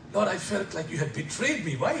because, Lord, I felt like you had betrayed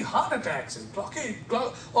me. Why heart attacks and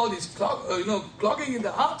all this clogging in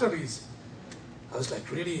the arteries? I was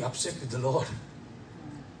like really upset with the Lord.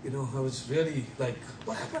 I was really like,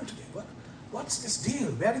 what happened to me? What's this deal?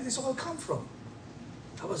 Where did this all come from?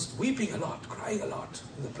 I was weeping a lot, crying a lot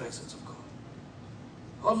in the presence of God.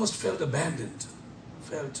 Almost felt abandoned.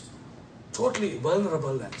 Felt totally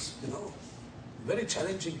vulnerable and, very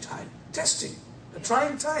challenging time. Testing. A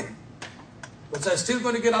trying time. Was I still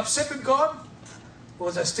going to get upset with God? Or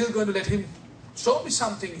was I still going to let Him show me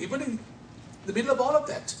something, even in the middle of all of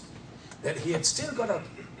that? That He had still got a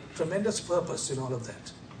tremendous purpose in all of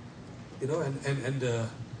that.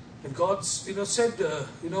 And God, said,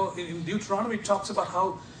 in Deuteronomy it talks about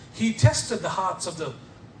how He tested the hearts of the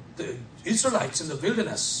Israelites in the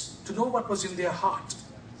wilderness to know what was in their heart.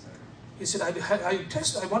 He said, I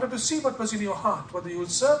wanted to see what was in your heart, whether you will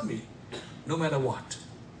serve me no matter what,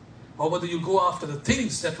 or whether you go after the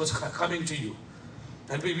things that was coming to you.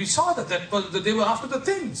 And we saw that they were after the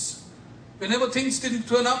things. Whenever things didn't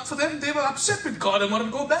turn up for them, they were upset with God and wanted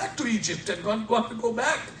to go back to Egypt and wanted to go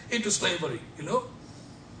back into slavery,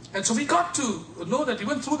 And so we got to know that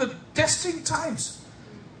even through the testing times,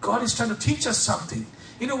 God is trying to teach us something.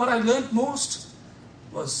 What I learned most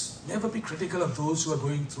was never be critical of those who are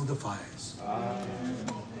going through the fires.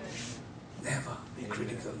 Never be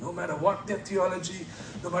critical. No matter what their theology,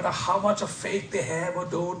 no matter how much of faith they have or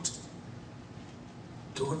don't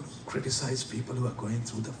criticize people who are going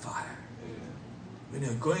through the fire. When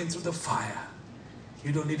you're going through the fire,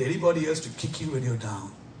 you don't need anybody else to kick you when you're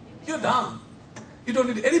down. You're down. You don't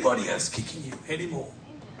need anybody else kicking you anymore.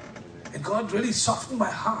 And God really softened my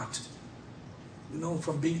heart,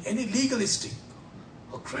 from being any legalistic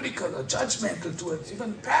or critical or judgmental towards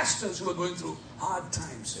even pastors who are going through hard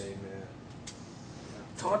times. Amen.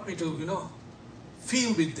 Taught me to,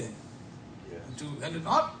 feel with them. And to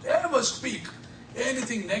not ever speak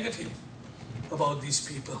anything negative about these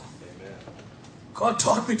people. Amen. God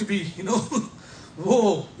taught me to be,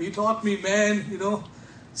 whoa. He taught me, man,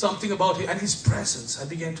 something about Him and His presence. I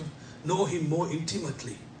began to know Him more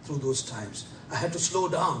intimately through those times. I had to slow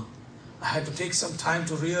down. I had to take some time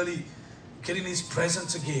to really get in His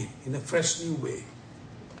presence again in a fresh new way.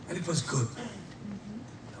 And it was good.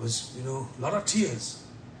 There was, a lot of tears,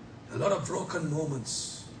 a lot of broken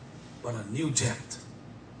moments, but a new depth,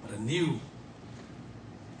 but a new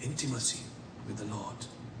intimacy with the Lord,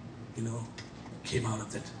 came out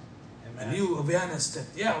of that. Amen. A new awareness that,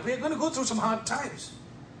 we're going to go through some hard times,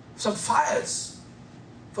 some fires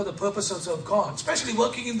for the purposes of God, especially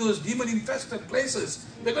working in those demon-infested places.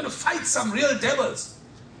 We're going to fight some real devils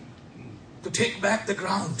to take back the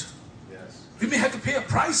ground. Yes. We may have to pay a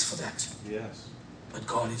price for that, Yes. but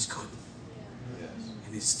God is good. Yes.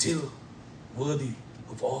 And He's still worthy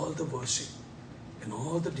of all the worship and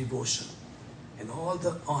all the devotion and all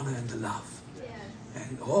the honor and the love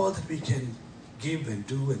and all that we can give and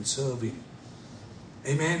do and serve Him.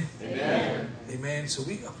 Amen? Amen. Amen. So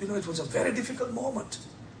it was a very difficult moment.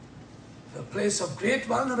 A place of great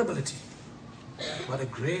vulnerability, but a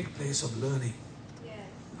great place of learning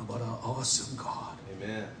about our awesome God.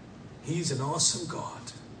 Amen. He's an awesome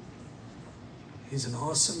God. He's an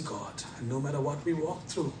awesome God. And no matter what we walk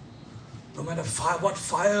through, no matter what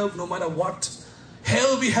fire, no matter what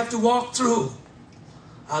hell we have to walk through,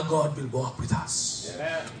 our God will walk with us.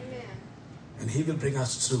 Amen. And He will bring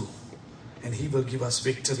us through. And He will give us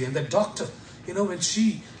victory. And the doctor, when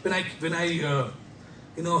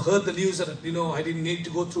I heard the news that, I didn't need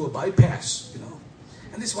to go through a bypass,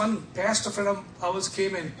 And this one pastor friend of ours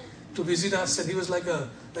came in to visit us, and he was like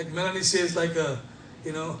Melanie says, like a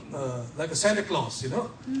Santa Claus,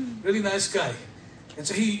 Really nice guy. And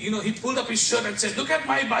so he pulled up his shirt and said, look at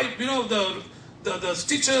my the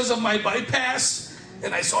stitches of my bypass.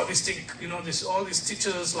 And I saw this thing, all these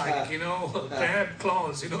stitches bad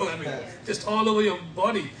claws, just all over your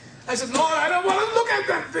body. I said, Lord, I don't want to look at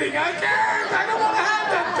that thing. I can't. I don't want to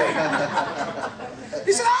have that thing.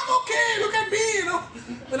 He said, I'm okay. Look at me,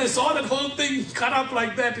 When I saw that whole thing cut up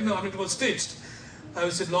like that, it was stitched. I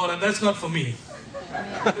said, Lord, that's not for me.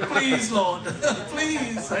 Please, Lord.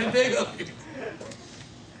 Please, I beg of you.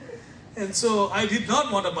 And so I did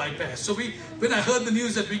not want to bypass. So when I heard the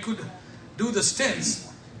news that we could do the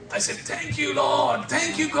stents, I said, thank you, Lord.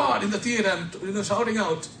 Thank you, God. In the theater, I'm shouting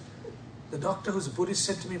out. The doctor, who's a Buddhist,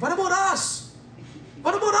 said to me, what about us?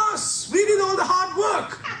 What about us? We did all the hard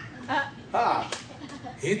work.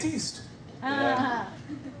 Atheist. Ah.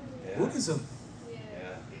 Yeah. Buddhism. Yeah.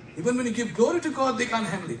 Even when you give glory to God, they can't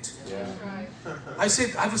handle it. Yeah. I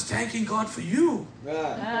said, I was thanking God for you,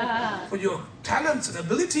 Yeah. Ah. for your talents and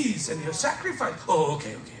abilities and your sacrifice. Oh,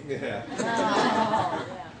 okay. Yeah. Oh,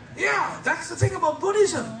 Yeah, that's the thing about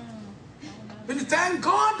Buddhism. When you thank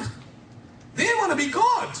God, they want to be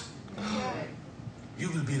God. You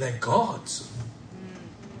will be like God.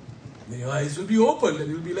 Then your eyes will be opened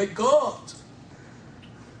and you'll be like God.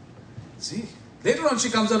 See? Later on she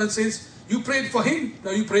comes out and says, you prayed for him,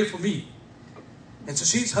 now you pray for me. And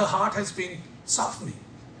so her heart has been softening,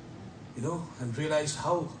 and realized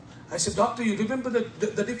how. I said, doctor, you remember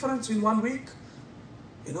the difference in 1 week?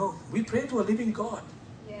 We pray to a living God.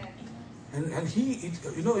 And he,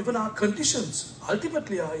 even our conditions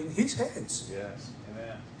ultimately are in his hands. Yes.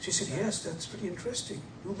 Amen. She said, yes, that's pretty interesting.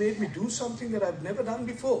 You made me do something that I've never done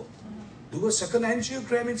before. Do a second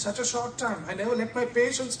angiogram in such a short time. I never let my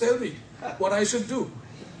patients tell me what I should do.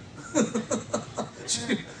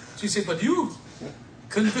 She said, but you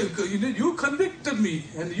convicted me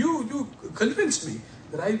and you convinced me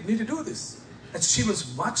that I need to do this. And she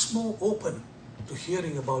was much more open to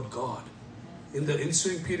hearing about God. In the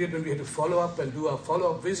ensuing period when we had to follow up and do our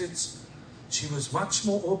follow-up visits, she was much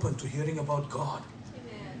more open to hearing about God.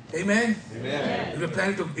 Amen. Amen. We were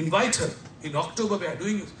planning to invite her. In October, we are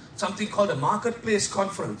doing something called a marketplace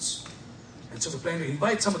conference. And so we're planning to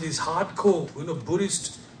invite some of these hardcore,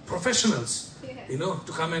 Buddhist professionals,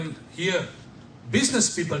 to come and hear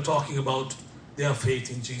business people talking about their faith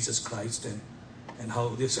in Jesus Christ and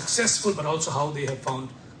how they're successful, but also how they have found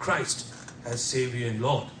Christ as Savior and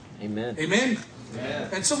Lord. Amen. Amen. Amen.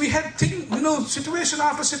 And so we had situation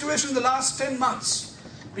after situation in the last 10 months.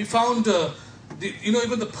 We found,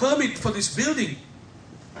 even the permit for this building,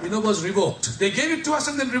 was revoked. They gave it to us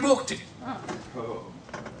and then revoked it. Oh.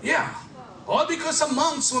 Yeah. All because some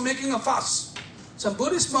monks were making a fuss. Some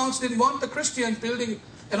Buddhist monks didn't want the Christians building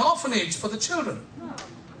an orphanage for the children.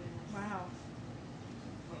 wow.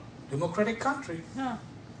 Democratic country. Huh.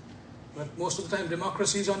 But most of the time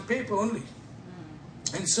democracy is on paper only.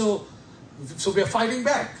 And so we are fighting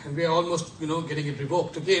back and we are almost, getting it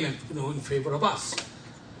revoked again and, in favor of us.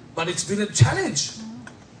 But it's been a challenge.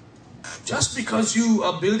 Just because you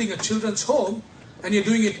are building a children's home and you're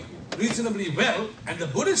doing it reasonably well, and the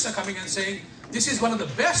Buddhists are coming and saying, this is one of the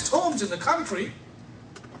best homes in the country,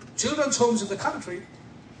 children's homes in the country,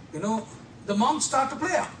 the monks start to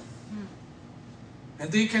play up.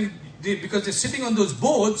 And because they're sitting on those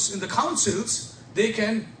boards in the councils, they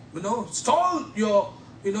can, stall your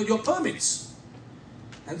permits.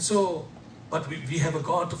 And so, but we have a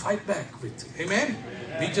God to fight back with. Amen?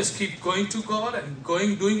 We just keep going to God and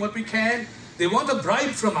doing what we can. They want a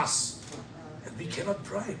bribe from us. And we cannot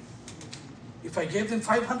bribe. If I gave them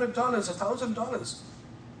 $500, $1,000,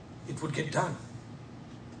 it would get done.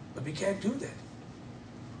 But we can't do that.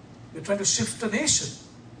 We're trying to shift the nation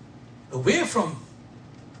away from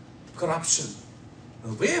corruption,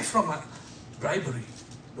 away from bribery,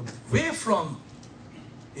 away from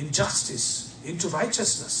injustice into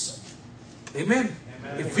righteousness. Amen.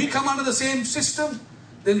 If we come under the same system,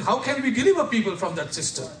 then how can we deliver people from that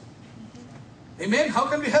system? Amen. How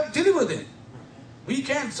can we help deliver them? We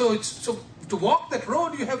can't. So to walk that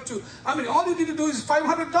road, you have to. All you need to do is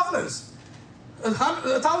 $500,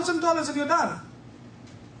 $1,000, and you're done.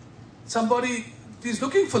 Somebody is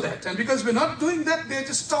looking for that, and because we're not doing that, they're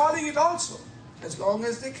just stalling it also, as long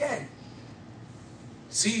as they can.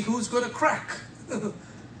 See who's going to crack.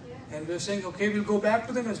 And we're saying, okay, we'll go back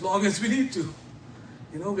to them as long as we need to.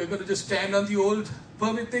 We're going to just stand on the old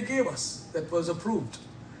permit they gave us that was approved.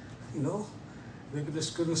 We're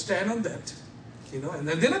just going to stand on that. And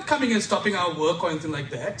then they're not coming and stopping our work or anything like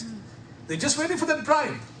that. They're just waiting for that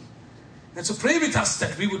bribe. And so pray with us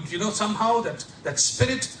that we would, somehow that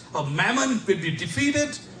spirit of mammon will be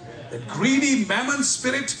defeated. That greedy mammon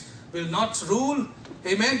spirit will not rule.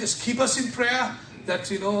 Amen. Just keep us in prayer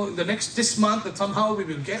that, in this month, that somehow we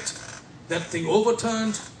will get that thing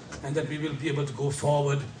overturned and that we will be able to go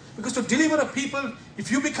forward. Because to deliver a people,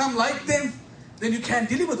 if you become like them, then you can't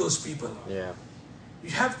deliver those people. Yeah.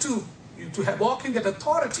 You have to walk in that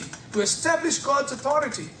authority, to establish God's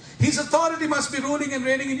authority. His authority must be ruling and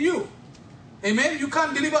reigning in you. Amen? You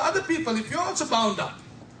can't deliver other people if you're also bound up.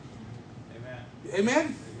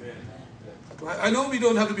 Amen? I know we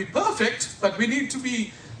don't have to be perfect, but we need to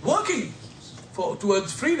be working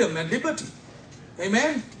towards freedom and liberty.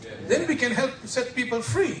 Amen? Then we can help set people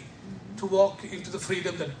free to walk into the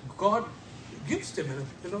freedom that God gives them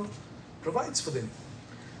and provides for them.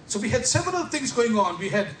 So we had several things going on. We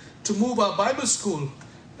had to move our Bible school.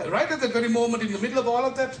 Right at the very moment, in the middle of all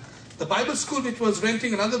of that, the Bible school which was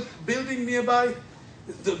renting another building nearby,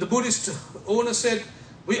 the Buddhist owner said,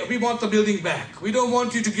 we want the building back. We don't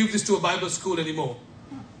want you to give this to a Bible school anymore.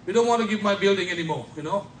 We don't want to give my building anymore,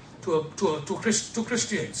 to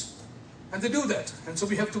Christians. And they do that. And so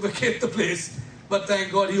we have to vacate the place. But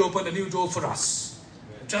thank God he opened a new door for us.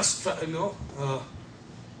 Just, at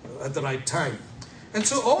the right time. And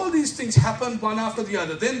so all these things happened one after the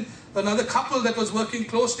other. Then another couple that was working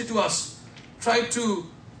closely to us tried to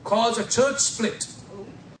cause a church split.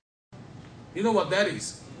 You know what that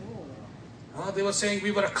is? They were saying we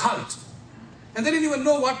were a cult. And they didn't even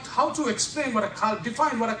know how to explain what a cult,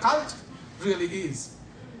 define what a cult really is.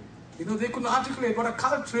 They couldn't articulate what a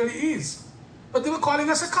cult really is. But they were calling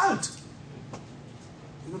us a cult.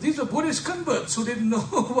 These were Buddhist converts who didn't know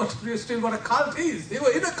what a cult is. They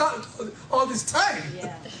were in a cult all this time.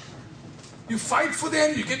 Yeah. You fight for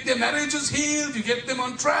them, you get their marriages healed, you get them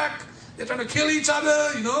on track. They're trying to kill each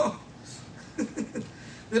other,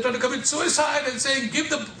 They're trying to commit suicide and saying, give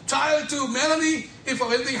the child to Melanie if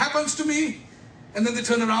anything happens to me. And then they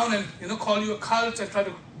turn around and, call you a cult and try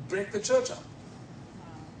to break the church up.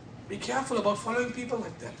 Be careful about following people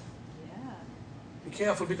like that. Yeah. Be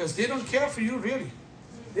careful because they don't care for you really.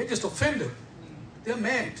 They're just offended. They're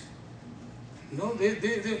mad.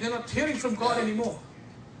 They're not hearing from God anymore.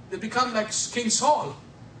 They become like King Saul.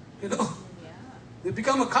 Yeah. They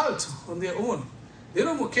become a cult on their own. They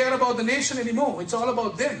don't care about the nation anymore. It's all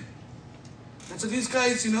about them. And so these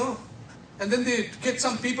guys, and then they get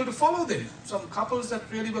some people to follow them. Some couples that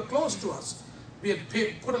really were close to us. We had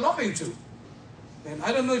put a lot into. And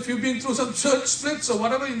I don't know if you've been through some church splits or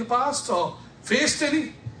whatever in the past or faced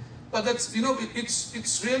any. But that's,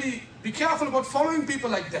 it's really, be careful about following people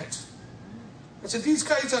like that. I said, these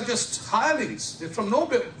guys are just hirelings. They're from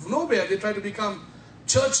nowhere. They try to become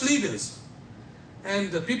church leaders.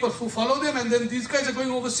 And the people who follow them, and then these guys are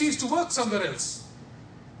going overseas to work somewhere else.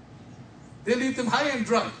 They leave them high and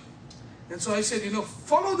dry. And so I said,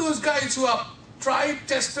 follow those guys who are tried,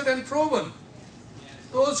 tested, and proven.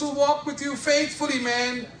 Those who walk with you faithfully,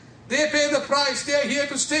 man, they pay the price. They're here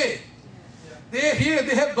to stay. They're here.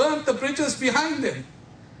 They have burnt the bridges behind them.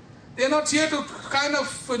 They're not here to kind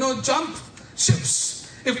of, jump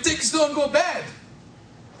ships if things don't go bad.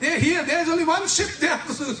 They're here. There's only one ship there,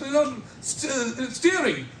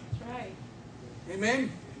 steering. Right.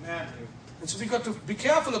 Amen. Amen. And so we got to be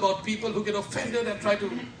careful about people who get offended and try to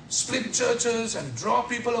split churches and draw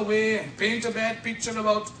people away and paint a bad picture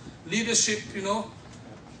about leadership,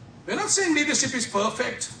 We're not saying leadership is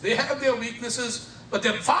perfect. They have their weaknesses, but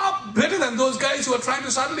they're far better than those guys who are trying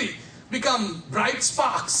to suddenly become bright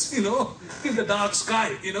sparks, in the dark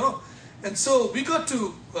sky, And so we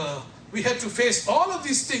had to face all of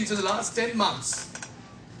these things in the last 10 months.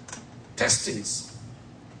 Testings.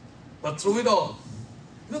 But through it all,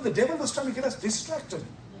 the devil was trying to get us distracted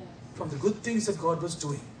from the good things that God was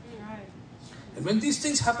doing. Right. And when these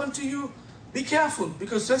things happen to you, be careful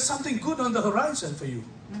because there's something good on the horizon for you.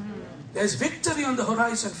 There's victory on the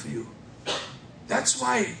horizon for you. That's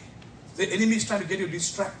why the enemy is trying to get you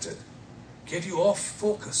distracted, get you off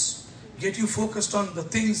focus, get you focused on the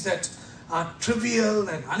things that are trivial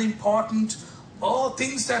and unimportant, or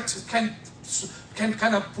things that can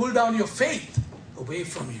kind of pull down your faith away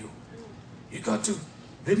from you. You got to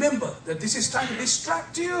remember that this is trying to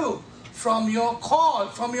distract you from your call,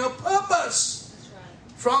 from your purpose,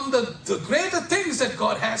 from the greater things that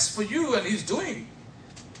God has for you and He's doing.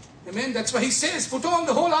 Amen. That's why He says, put on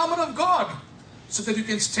the whole armor of God so that you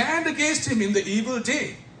can stand against Him in the evil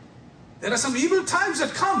day. There are some evil times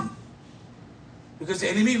that come because the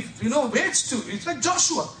enemy, waits to. It's like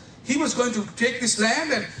Joshua. He was going to take this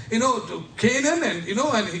land and, to Canaan and,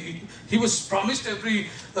 and he was promised every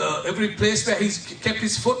place where he's kept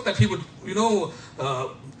his foot that he would,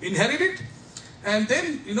 inherit it. And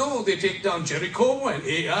then, they take down Jericho and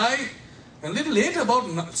Ai. And a little later,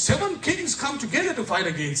 about 7 kings come together to fight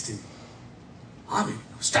against him.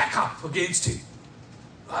 Stack up against him.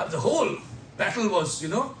 The whole battle was,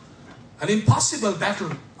 an impossible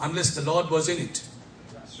battle unless the Lord was in it.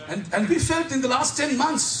 And we felt in the last 10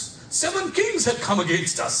 months, 7 kings had come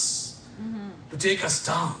against us to take us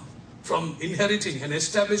down from inheriting and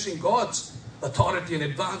establishing God's authority and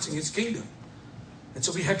advancing His kingdom. And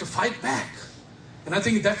so we had to fight back. And I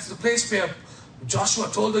think that's the place where Joshua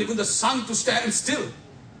told even the sun to stand still.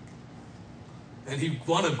 And he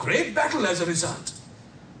won a great battle as a result.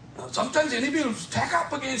 Now, sometimes the enemy will stack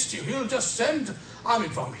up against you. He'll just send army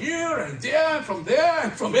from here and there and from there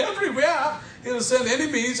and from everywhere. He'll send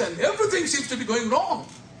enemies and everything seems to be going wrong.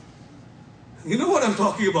 You know what I'm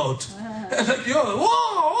talking about. Like,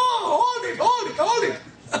 hold it.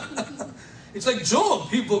 It It's like Job.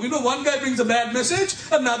 One guy brings a bad message,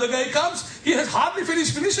 another guy comes. He has hardly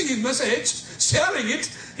finishing his message, sharing it,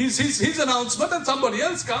 his announcement, and somebody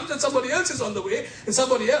else comes, and somebody else is on the way, and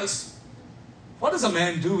somebody else. What does a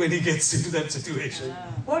man do when he gets into that situation?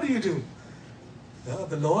 What do you do?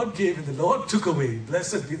 The Lord gave and the Lord took away.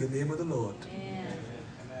 Blessed be the name of the Lord.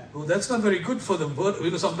 Oh, that's not very good for the word,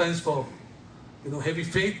 sometimes for heavy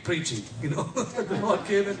faith preaching, the Lord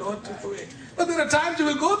gave and the Lord took away. But there are times you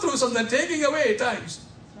will go through some that taking away times.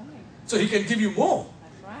 That's right. So He can give you more.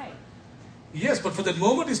 That's right. Yes, but for that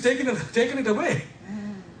moment He's taking it away.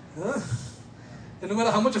 And no matter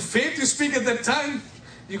how much of faith you speak at that time,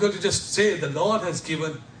 you got to just say, the Lord has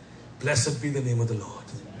given, blessed be the name of the Lord.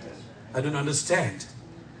 I don't understand.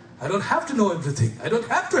 I don't have to know everything. I don't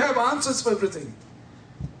have to have answers for everything.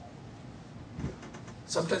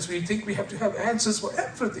 Sometimes we think we have to have answers for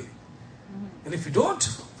everything. And if we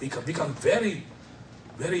don't, we can become very,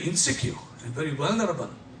 very insecure and very vulnerable.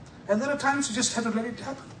 And there are times you just have to let it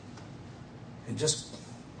happen. And just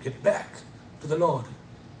get back to the Lord.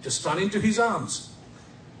 Just run into His arms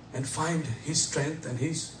and find His strength and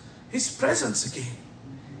His presence again.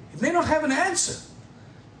 He may not have an answer.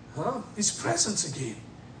 His presence again.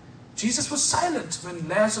 Jesus was silent when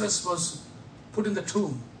Lazarus was put in the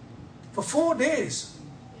tomb for 4 days.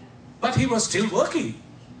 But He was still working.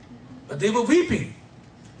 But they were weeping.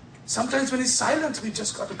 Sometimes when He's silent, we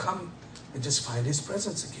just got to come and just find His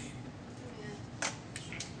presence again.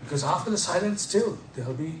 Because after the silence still, there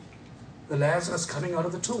will be the Lazarus coming out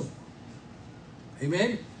of the tomb.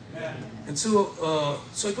 Amen? And so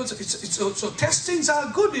testings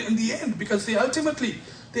are good in the end, because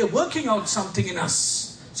they're working out something in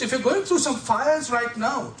us. So if you're going through some fires right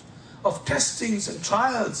now of testings and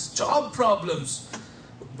trials, job problems,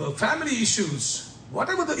 family issues,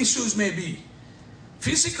 whatever the issues may be,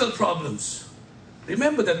 physical problems,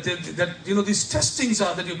 remember that these testings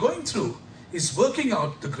that you're going through is working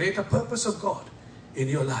out the greater purpose of God in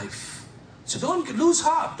your life. So don't lose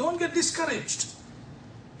heart. Don't get discouraged.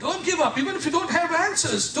 Don't give up. Even if you don't have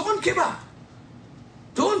answers, don't give up.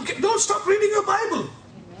 Don't stop reading your Bible.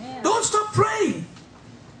 Amen. Don't stop praying.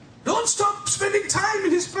 Don't stop spending time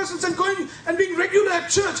in His presence and going and being regular at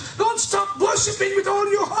church. Don't stop worshiping with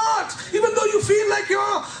all your heart, even though you feel like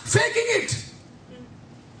you're faking it.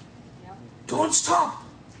 Yep. Don't stop.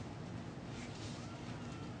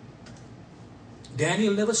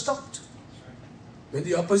 Daniel never stopped. When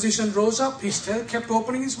the opposition rose up, he still kept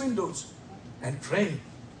opening his windows and praying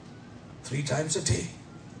 3 times a day.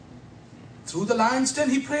 Through the lion's den,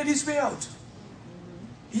 he prayed his way out.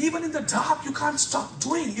 Even in the dark, you can't stop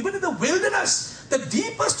doing. Even in the wilderness, the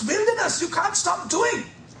deepest wilderness, you can't stop doing.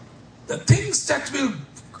 The things that will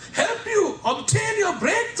help you obtain your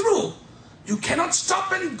breakthrough, you cannot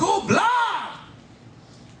stop and go blah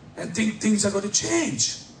and think things are going to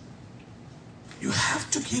change. You have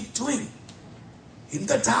to keep doing. In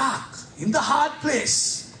the dark, in the hard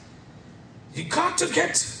place, you got to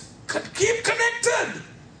keep connected,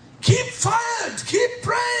 keep fired, keep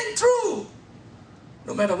praying through.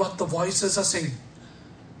 No matter what the voices are saying.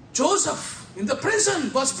 Joseph in the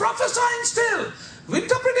prison was prophesying still,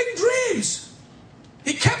 interpreting dreams.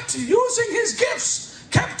 He kept using his gifts,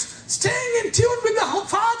 kept staying in tune with the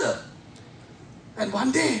Father. And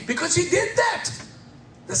one day, because he did that,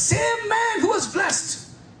 the same man who was blessed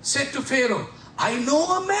said to Pharaoh, I know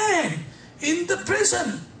a man in the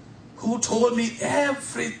prison who told me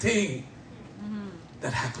everything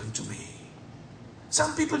that happened to me.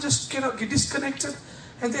 Some people just get disconnected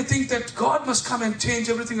and they think that God must come and change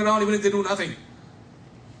everything around even if they do nothing.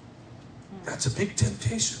 That's a big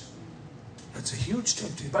temptation. That's a huge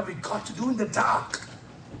temptation. But we got to do in the dark.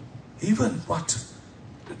 Even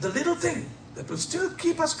the little thing that will still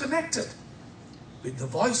keep us connected with the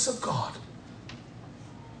voice of God.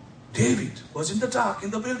 David was in the dark,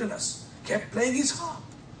 in the wilderness, kept playing his harp,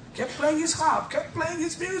 kept playing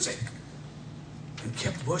his music, and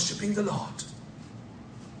kept worshipping the Lord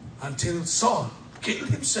until Saul killed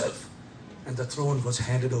himself and the throne was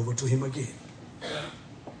handed over to him again.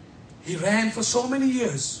 He ran for so many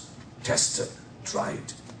years, tested,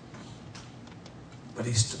 tried, but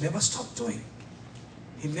he never stopped doing.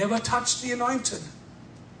 He never touched the anointed,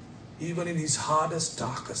 even in his hardest,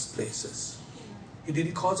 darkest places. He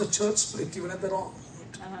didn't cause a church split even at the wrong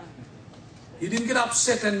moment. He didn't get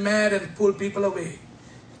upset and mad and pull people away.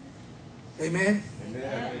 Amen?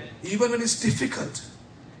 Amen. Even when it's difficult,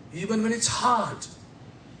 even when it's hard,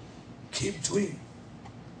 keep doing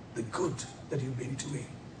the good that you've been doing.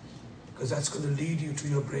 Because that's going to lead you to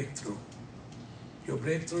your breakthrough. Your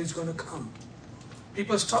breakthrough is going to come.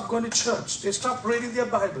 People stop going to church. They stop reading their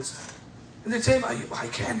Bibles. And they say, I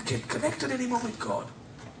can't get connected anymore with God.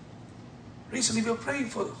 Recently we were praying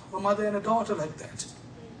for a mother and a daughter like that.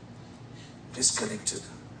 Disconnected.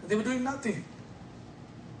 And they were doing nothing.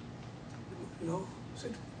 You know,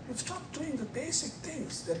 said, you stop doing the basic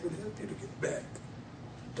things that will help you to get back.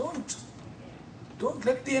 Don't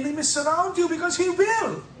let the enemy surround you, because he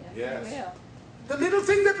will. Yes. He will. The little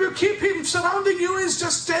thing that will keep him surrounding you is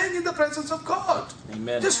just staying in the presence of God.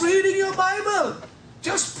 Amen. Just reading your Bible.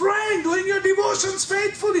 Just praying, doing your devotions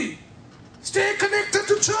faithfully. Stay connected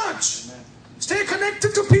to church. Amen. Stay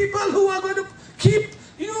connected to people who are going to keep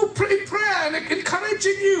you in prayer and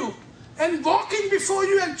encouraging you and walking before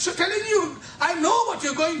you and telling you, I know what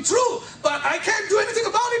you're going through, but I can't do anything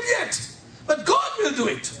about it yet. But God will do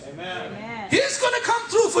it. Amen. Amen. He's going to come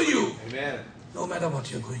through for you, Amen. no matter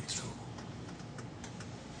what you're going through.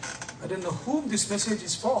 I don't know whom this message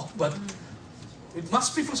is for, but it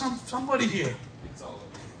must be for somebody here.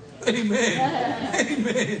 Amen.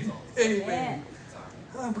 Amen. Amen.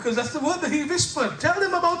 Because that's the word that he whispered. Tell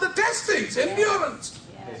them about the testings, endurance.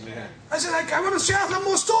 Amen. I said, I want to share some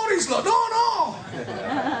more stories, Lord. No.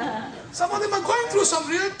 Some of them are going through some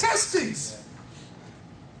real testings.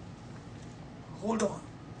 Hold on.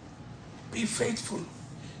 Be faithful.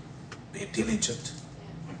 Be diligent.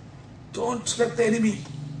 Don't let the enemy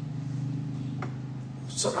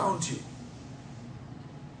surround you.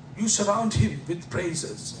 You surround him with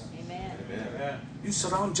praises. Amen. Amen. You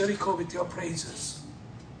surround Jericho with your praises.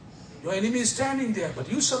 Your enemy is standing there, but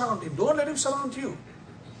you surround him. Don't let him surround you.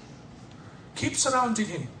 Keep surrounding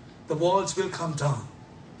him. The walls will come down.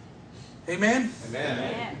 Amen? Amen.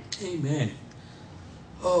 Amen. Amen.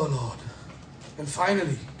 Oh Lord. And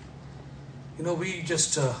finally, we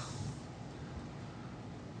just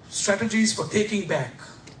strategies for taking back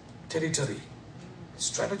territory.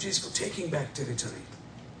 Strategies for taking back territory.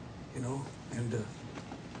 And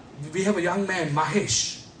we have a young man,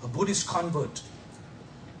 Mahesh, a Buddhist convert,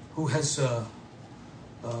 who has a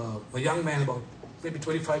young man about maybe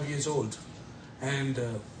 25 years old, and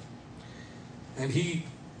he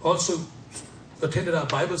also attended our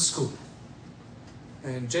Bible school.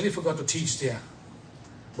 And Jennifer got to teach there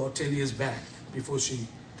about 10 years back before she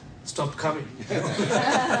stopped coming.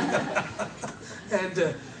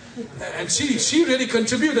 And she really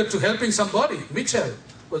contributed to helping somebody. Mitchell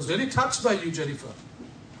was really touched by you, Jennifer.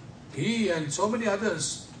 He and so many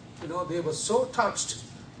others, they were so touched.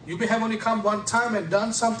 You may have only come one time and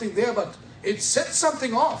done something there, but it set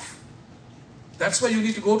something off. That's why you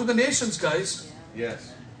need to go to the nations, guys.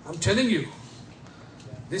 Yes. I'm telling you.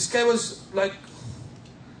 This guy was like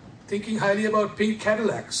thinking highly about pink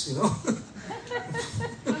Cadillacs,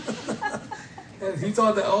 And he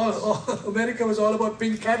thought that all America was all about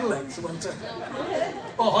pink Cadillacs one time.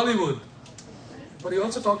 Or Hollywood. But he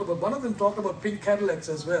also one of them talked about pink Cadillacs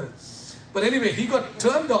as well. But anyway, he got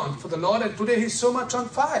turned on for the Lord, and today he's so much on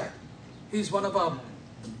fire. He's one of our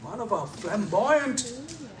flamboyant,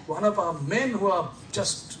 one of our men who are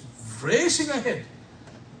just racing ahead.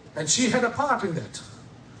 And she had a part in that.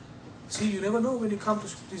 See, you never know when you come to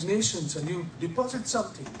these nations and you deposit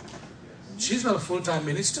something. She's not a full-time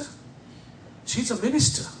minister. She's a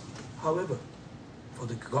minister, however, for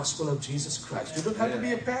the gospel of Jesus Christ. You don't have to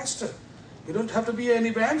be a pastor. You don't have to be an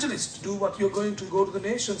evangelist to do what you're going to go to the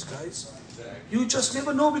nations, guys. You just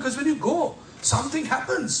never know, because when you go, something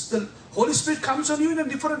happens. The Holy Spirit comes on you in a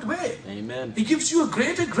different way. Amen. He gives you a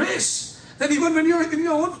greater grace than even when you're in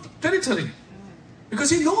your own territory. Because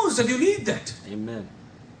He knows that you need that. Amen.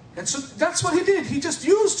 And so that's what He did. He just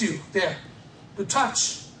used you there to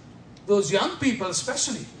touch those young people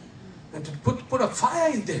especially, and to put a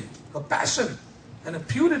fire in them, a passion and a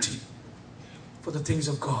purity for the things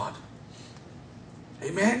of God.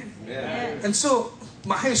 Amen? Amen. And so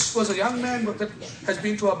Mahesh was a young man that has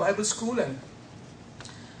been to our Bible school, and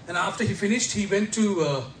after he finished, he went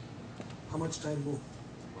to how much time more?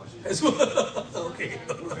 Okay.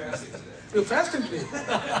 You're fasting today.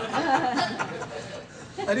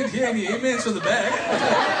 I didn't hear any amens from the back.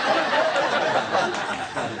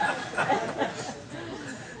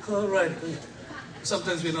 All right.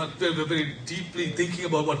 Sometimes we're not very deeply thinking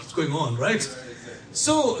about what's going on, right?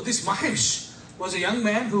 So this Mahesh was a young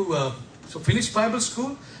man who finished Bible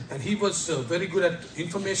school, and he was very good at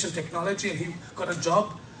information technology, and he got a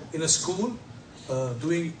job in a school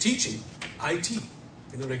doing teaching, IT,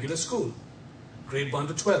 in a regular school, grade 1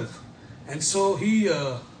 to 12. And so he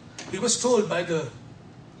was told by the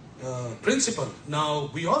principal, now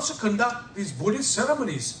we also conduct these Buddhist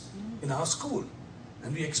ceremonies in our school,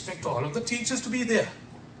 and we expect all of the teachers to be there,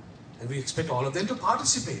 and we expect all of them to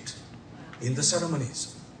participate in the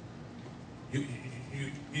ceremonies.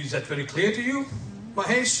 Is that very clear to you,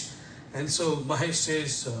 Mahesh? And so Mahesh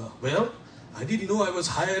says, well, I didn't know I was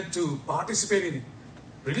hired to participate in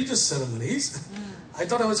religious ceremonies. I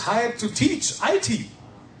thought I was hired to teach IT.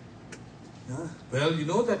 Well, you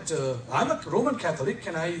know that I'm a Roman Catholic.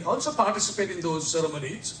 Can I also participate in those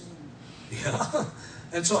ceremonies? Yeah.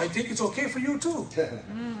 And so I think it's okay for you too.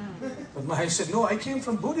 But Mahesh said, no, I came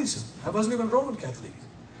from Buddhism. I wasn't even Roman Catholic.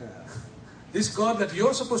 This God that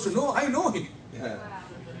you're supposed to know, I know him.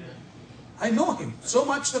 I know him so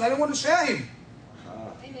much that I don't want to share him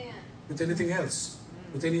with anything else,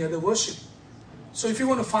 with any other worship. So if you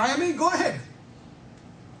want to fire me, go ahead.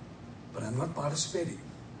 But I'm not participating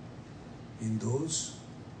in those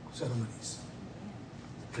ceremonies.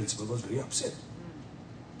 The principal was very upset.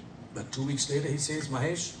 But 2 weeks later he says,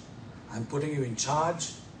 Mahesh, I'm putting you in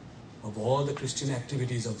charge of all the Christian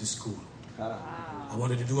activities of this school. I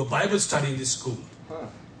want you to do a Bible study in this school.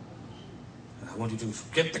 And I want you to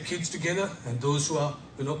get the kids together, and those who are,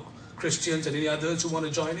 Christians and any others who want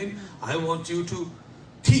to join in, I want you to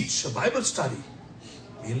teach a Bible study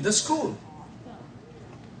in the school.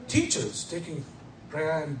 Teachers taking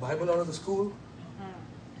prayer and Bible out of the school.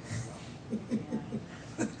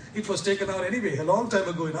 It was taken out anyway a long time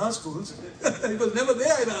ago in our schools. It was never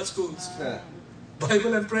there in our schools.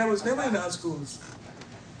 Bible and prayer was never in our schools.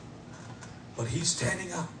 But he's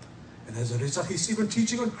standing up, and as a result he's even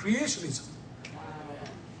teaching on creationism.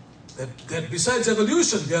 That besides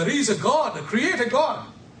evolution there is a God, a creator God.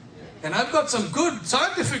 And I've got some good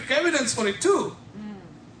scientific evidence for it too.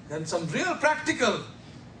 And some real practical,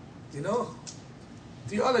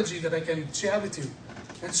 theology that I can share with you.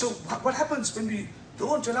 And so what happens when we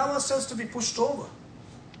don't allow ourselves to be pushed over?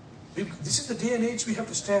 This is the day and age we have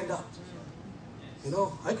to stand up.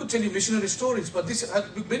 I could tell you missionary stories, but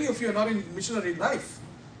many of you are not in missionary life.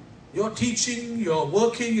 You're teaching, you're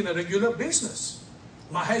working in a regular business.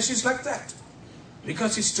 Mahesh is like that.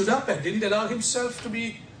 Because he stood up and didn't allow himself to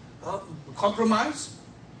be compromised,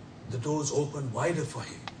 the doors opened wider for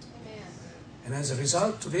him. Amen. And as a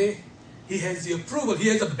result, today, he has the approval. He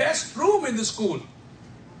has the best room in the school.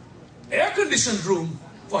 Air-conditioned room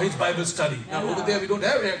for his Bible study. Now, over there, we don't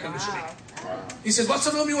have air conditioning. He said, what's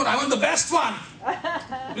the room you want? I want the best one.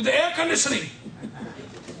 With the air conditioning.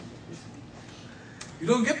 You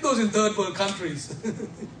don't get those in third world countries.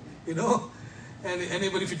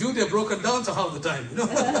 But if you do, they're broken down somehow the time.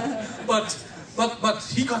 But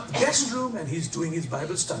he got the best room, and he's doing his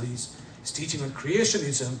Bible studies. He's teaching on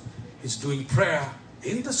creationism. He's doing prayer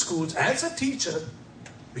in the schools as a teacher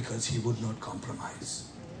because he would not compromise.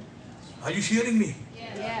 Are you hearing me?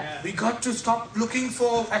 Yes. We got to stop looking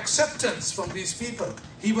for acceptance from these people.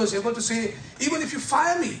 He was able to say, even if you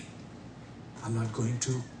fire me, I'm not going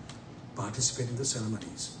to participate in the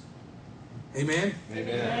ceremonies. Amen?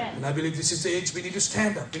 Amen. And I believe this is the age we need to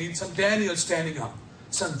stand up. We need some Daniel standing up,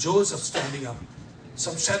 some Joseph standing up,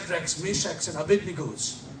 some Shadrachs, Meshachs, and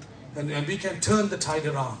Abednegos. And we can turn the tide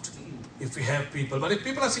around if we have people. But if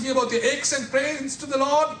people are singing about their aches and pains to the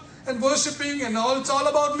Lord and worshipping and it's all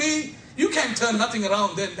about me, you can't turn nothing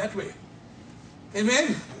around then that way.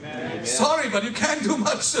 Amen? Amen. Sorry, but you can't do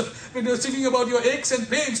much when you're singing about your aches and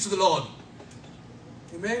pains to the Lord.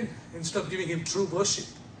 Amen? Instead of giving Him true worship.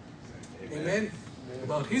 Amen?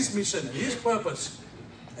 About His mission and His purpose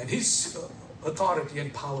and His authority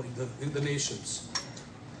and power in the nations.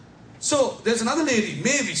 So there's another lady,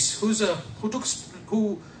 Mavis, who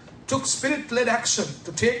took spirit-led action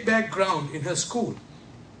to take back ground in her school.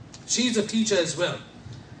 She's a teacher as well.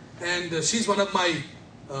 And she's one of my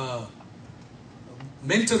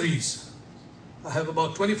mentorees. I have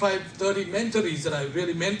about 25, 30 mentorees that I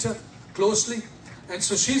really mentor closely. And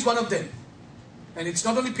so she's one of them. And it's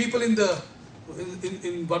not only people in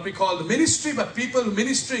what we call the ministry, but people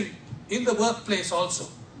ministering in the workplace also.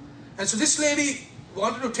 And so this lady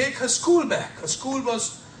wanted to take her school back. Her school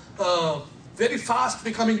was very fast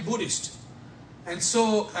becoming Buddhist. And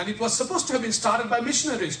it was supposed to have been started by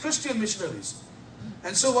missionaries, Christian missionaries.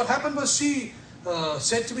 And so what happened was she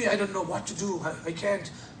said to me, I don't know what to do. I can't.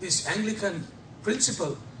 This Anglican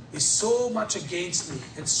principle is so much against me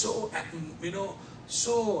and so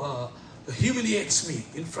humiliates me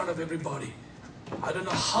in front of everybody. I don't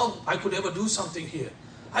know how I could ever do something here.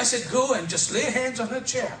 I said, go and just lay hands on her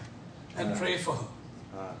chair and pray for her.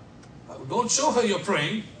 Don't show her you're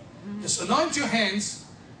praying. Just anoint your hands,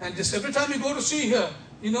 and just every time you go to see her,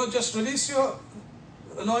 just release your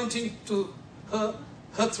anointing to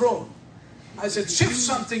her throne. I said, shift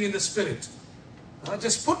something in the spirit.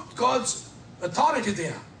 Just put God's authority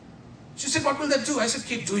there. She said, what will that do? I said,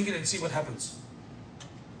 keep doing it and see what happens.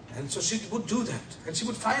 And so she would do that. And she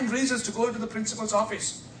would find reasons to go into the principal's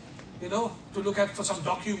office to look at for some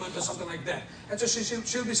document or something like that. And so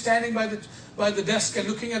she'll be standing by the desk and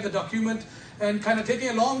looking at the document and kind of taking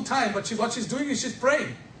a long time. But what she's doing is she's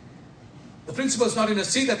praying. The principal's not in a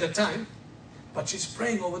seat at that time, but she's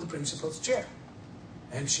praying over the principal's chair.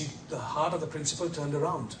 And the heart of the principal turned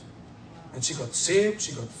around. And she got saved,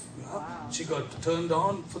 she got turned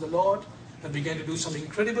on for the Lord and began to do some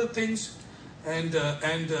incredible things. And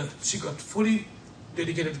she got fully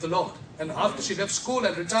dedicated to the Lord. And after she left school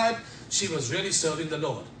and retired, she was really serving the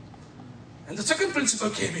Lord. And the second principal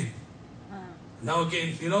came in. Now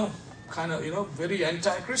again, very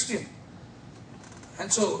anti-Christian.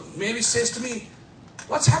 And so Mary says to me,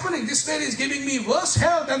 "What's happening? This lady is giving me worse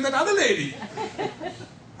hell than that other lady."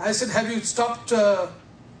 I said, "Have you stopped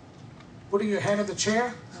putting your hand on the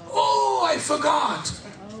chair?" "Oh, I forgot."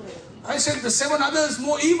 I said, "The 7 others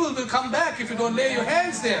more evil will come back if you don't lay your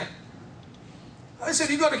hands there." I said,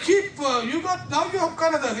 "You got to keep, now you have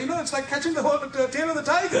kind of the, it's like catching the tail of the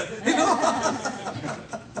tiger,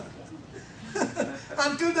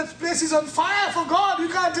 Until that place is on fire for God, you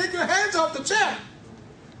can't take your hands off the chair.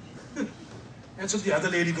 And so the other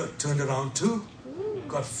lady got turned around too,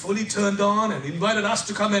 got fully turned on and invited us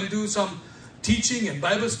to come and do some teaching and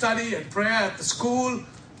Bible study and prayer at the school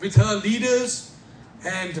with her leaders.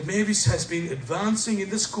 And Mavis has been advancing in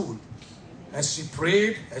the school. As she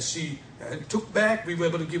prayed, as she took back, we were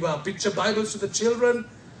able to give our picture Bibles to the children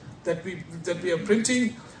that we are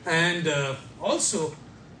printing. And also,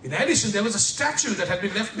 in addition, there was a statue that had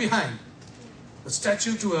been left behind. A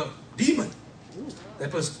statue to a demon.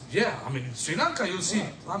 That was, in Sri Lanka you'll see,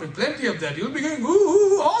 plenty of that. You'll be going,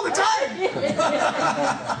 ooh, all the time.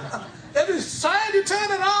 Every side you turn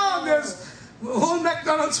around, there's whole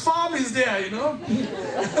McDonald's farm is there,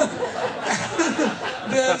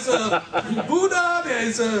 There's Buddha,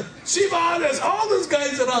 there's Shiva, there's all those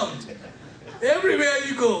guys around. Everywhere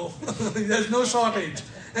you go, there's no shortage.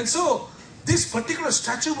 And so, this particular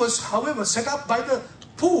statue was, however, set up by the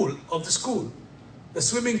pool of the school, the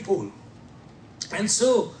swimming pool. And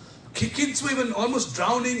so, kids were even almost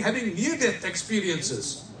drowning, having near-death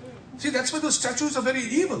experiences. See, that's why those statues are very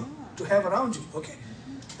evil to have around you, okay?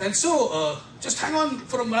 And so, just hang on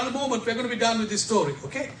for another moment, we're going to be done with this story,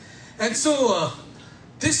 okay? And so,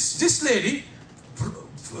 this lady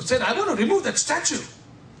said, "I want to remove that statue."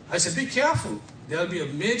 I said, "Be careful. There'll be a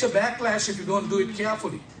major backlash if you don't do it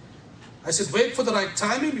carefully." I said, "Wait for the right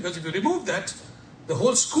timing, because if you remove that, the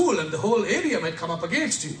whole school and the whole area might come up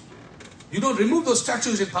against you. You don't remove those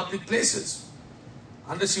statues in public places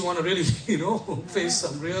unless you want to really, face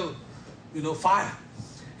some real, fire."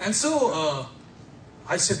 And so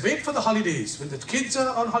I said, "Wait for the holidays, when the kids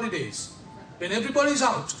are on holidays, when everybody's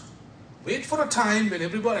out. Wait for a time when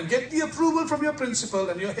everybody, and get the approval from your principal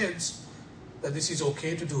and your heads that this is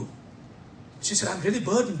okay to do." She said, "I'm really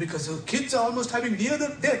burdened because the kids are almost having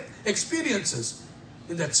near-death experiences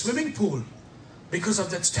in that swimming pool because of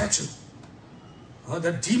that statue.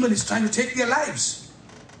 That demon is trying to take their lives.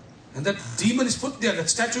 And that demon is put there, that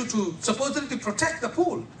statue, to supposedly protect the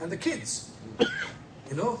pool and the kids.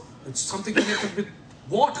 It's something connected with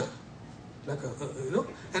water.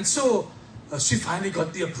 And so she finally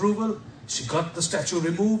got the approval. She got the statue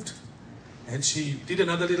removed. And she did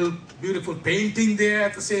another little beautiful painting there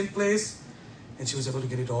at the same place. And she was able to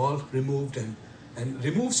get it all removed and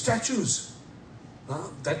remove statues,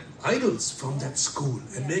 that idols from that school,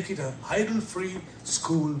 and make it an idol-free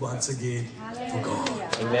school once again for God.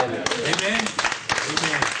 Amen. Amen.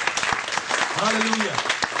 Amen. Hallelujah.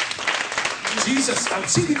 Jesus,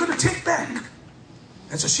 see, we're going to take back.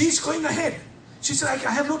 And so she's going ahead. She said,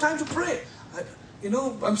 I have no time to pray.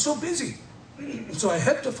 I'm so busy. So I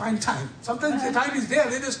had to find time. Sometimes the time is there,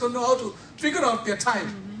 they just don't know how to figure out their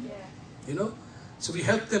time. So we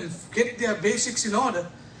helped them get their basics in order.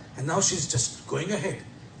 And now she's just going ahead,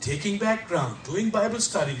 taking back ground, doing Bible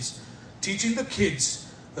studies, teaching the kids,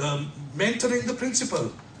 mentoring the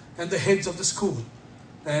principal and the heads of the school,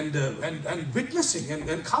 and witnessing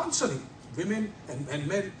and counseling women and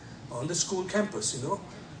men on the school campus,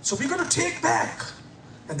 So we're going to take back.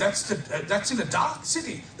 And that's in a dark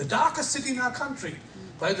city, the darkest city in our country,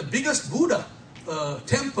 by the biggest Buddha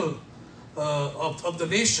temple of the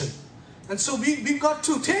nation. And so we've got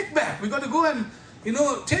to take back. We've got to go and,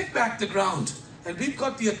 take back the ground. And we've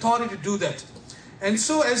got the authority to do that. And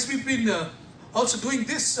so as we've been also doing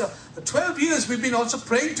this, 12 years we've been also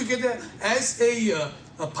praying together as a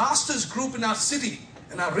pastors group in our city,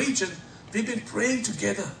 in our region. We've been praying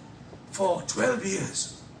together for 12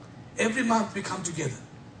 years. Every month we come together.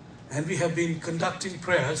 And we have been conducting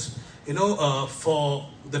prayers, for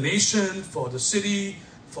the nation, for the city,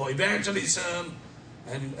 for evangelism,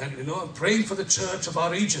 and praying for the church of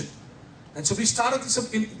our region. And so we started this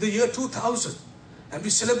in the year 2000. And we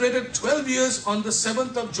celebrated 12 years on the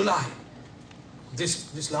 7th of July.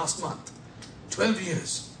 This last month. 12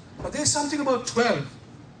 years. But there's something about 12.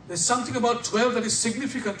 There's something about 12 that is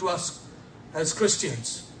significant to us as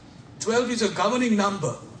Christians. 12 is a governing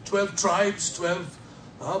number. 12 tribes, 12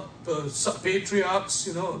 patriarchs,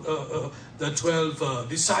 the 12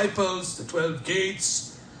 disciples, the 12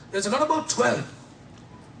 gates. There's a lot about 12.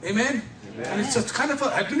 Amen? And it's a kind of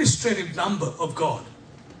an administrative number of God.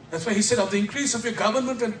 That's why he said, of the increase of your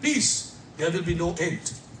government and peace, there will be no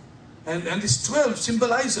end. And this 12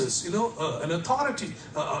 symbolizes, an authority,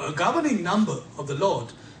 a governing number of the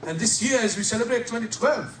Lord. And this year, as we celebrate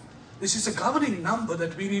 2012, this is a governing number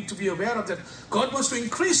that we need to be aware of, that God wants to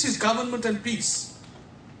increase His government and peace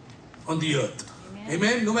on the earth.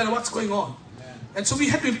 Amen? No matter what's going on. Amen. And so we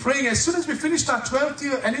had been praying, as soon as we finished our 12th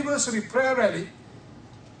year anniversary prayer rally,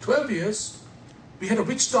 12 years, we had a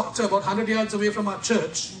witch doctor about 100 yards away from our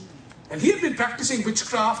church. And he had been practicing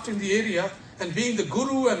witchcraft in the area and being the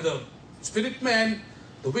guru and the spirit man,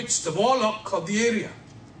 the witch, the warlock of the area.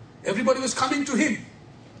 Everybody was coming to him.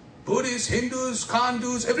 Buddhists, Hindus,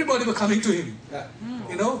 Kandus, everybody were coming to him.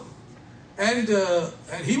 And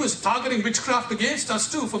he was targeting witchcraft against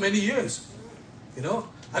us too for many years.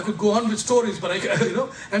 I could go on with stories, but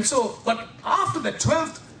but after the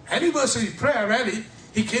 12th anniversary prayer rally,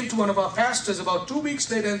 he came to one of our pastors about 2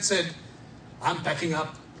 weeks later and said, I'm packing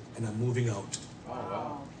up and I'm moving out. Oh,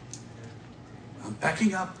 wow. I'm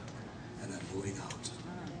packing up and I'm moving out.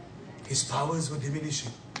 His powers were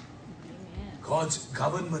diminishing. God's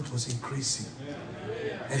government was increasing.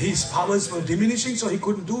 And his powers were diminishing, so he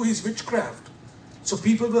couldn't do his witchcraft. So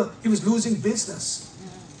he was losing business.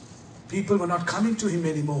 People were not coming to him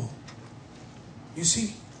anymore. You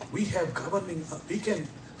see, we have governing, we can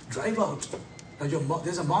drive out. Now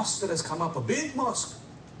there's a mosque that has come up, a big mosque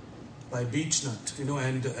by Beechnut,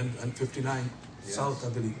 and 59 South, I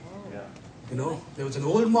believe. Yeah. There was an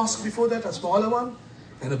old mosque before that, a smaller one,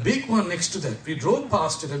 and a big one next to that. We drove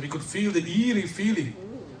past it and we could feel the eerie feeling.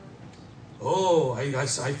 Oh, I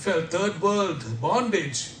felt third world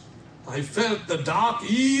bondage. I felt the dark,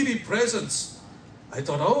 eerie presence. I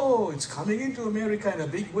thought, oh, it's coming into America in a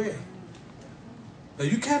big way. Now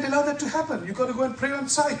you can't allow that to happen. You've got to go and pray on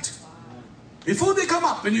site. Before they come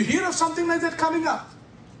up, when you hear of something like that coming up,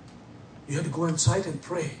 you have to go on site and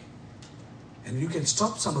pray. And you can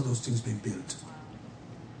stop some of those things being built.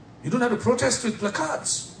 You don't have to protest with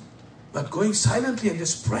placards, but going silently and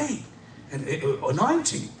just praying and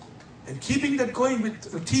anointing and keeping that going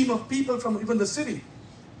with a team of people from even the city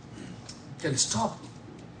can stop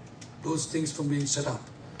those things from being set up.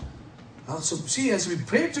 So see, as we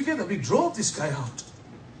prayed together, we drove this guy out.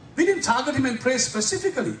 We didn't target him and pray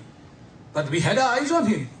specifically, but we had our eyes on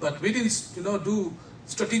him. But we didn't, do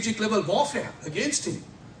strategic level warfare against him.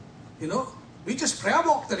 We just prayer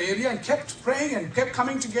walked that area and kept praying and kept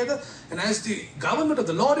coming together. And as the government of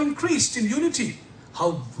the Lord increased in unity,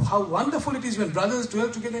 how wonderful it is when brothers dwell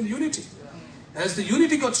together in unity. As the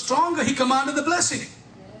unity got stronger, he commanded the blessing.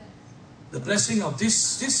 The blessing of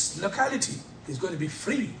this locality is going to be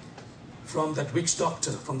free from that witch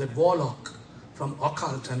doctor, from that warlock, from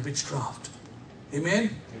occult and witchcraft.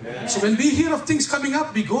 Amen? Amen? So when we hear of things coming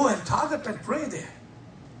up, we go and target and pray there.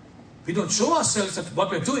 We don't show ourselves that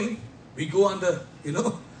what we're doing. We go under,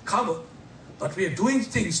 cover. But we are doing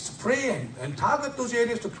things to pray and target those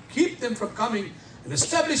areas to keep them from coming and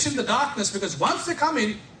establishing the darkness. Because once they come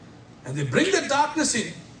in and they bring the darkness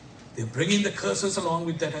in, they're bringing the curses along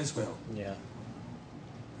with that as well. Yeah.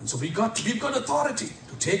 And so we've got authority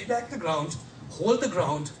to take back the ground, hold the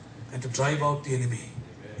ground, and to drive out the enemy.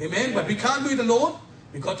 Amen. But we can't do it alone.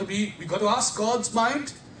 We got to ask God's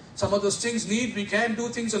mind. Some of those things we can't do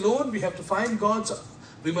things alone. We have to find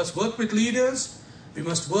we must work with leaders. We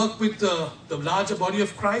must work with the larger body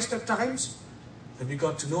of Christ at times. And we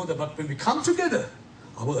got to know that, but when we come together,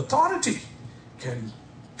 our authority can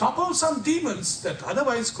topple some demons that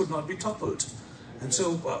otherwise could not be toppled. And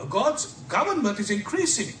so God's government is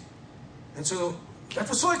increasing. And so that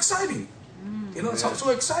was so exciting. So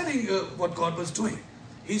exciting what God was doing.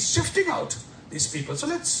 He's shifting out these people. So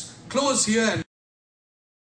let's close here and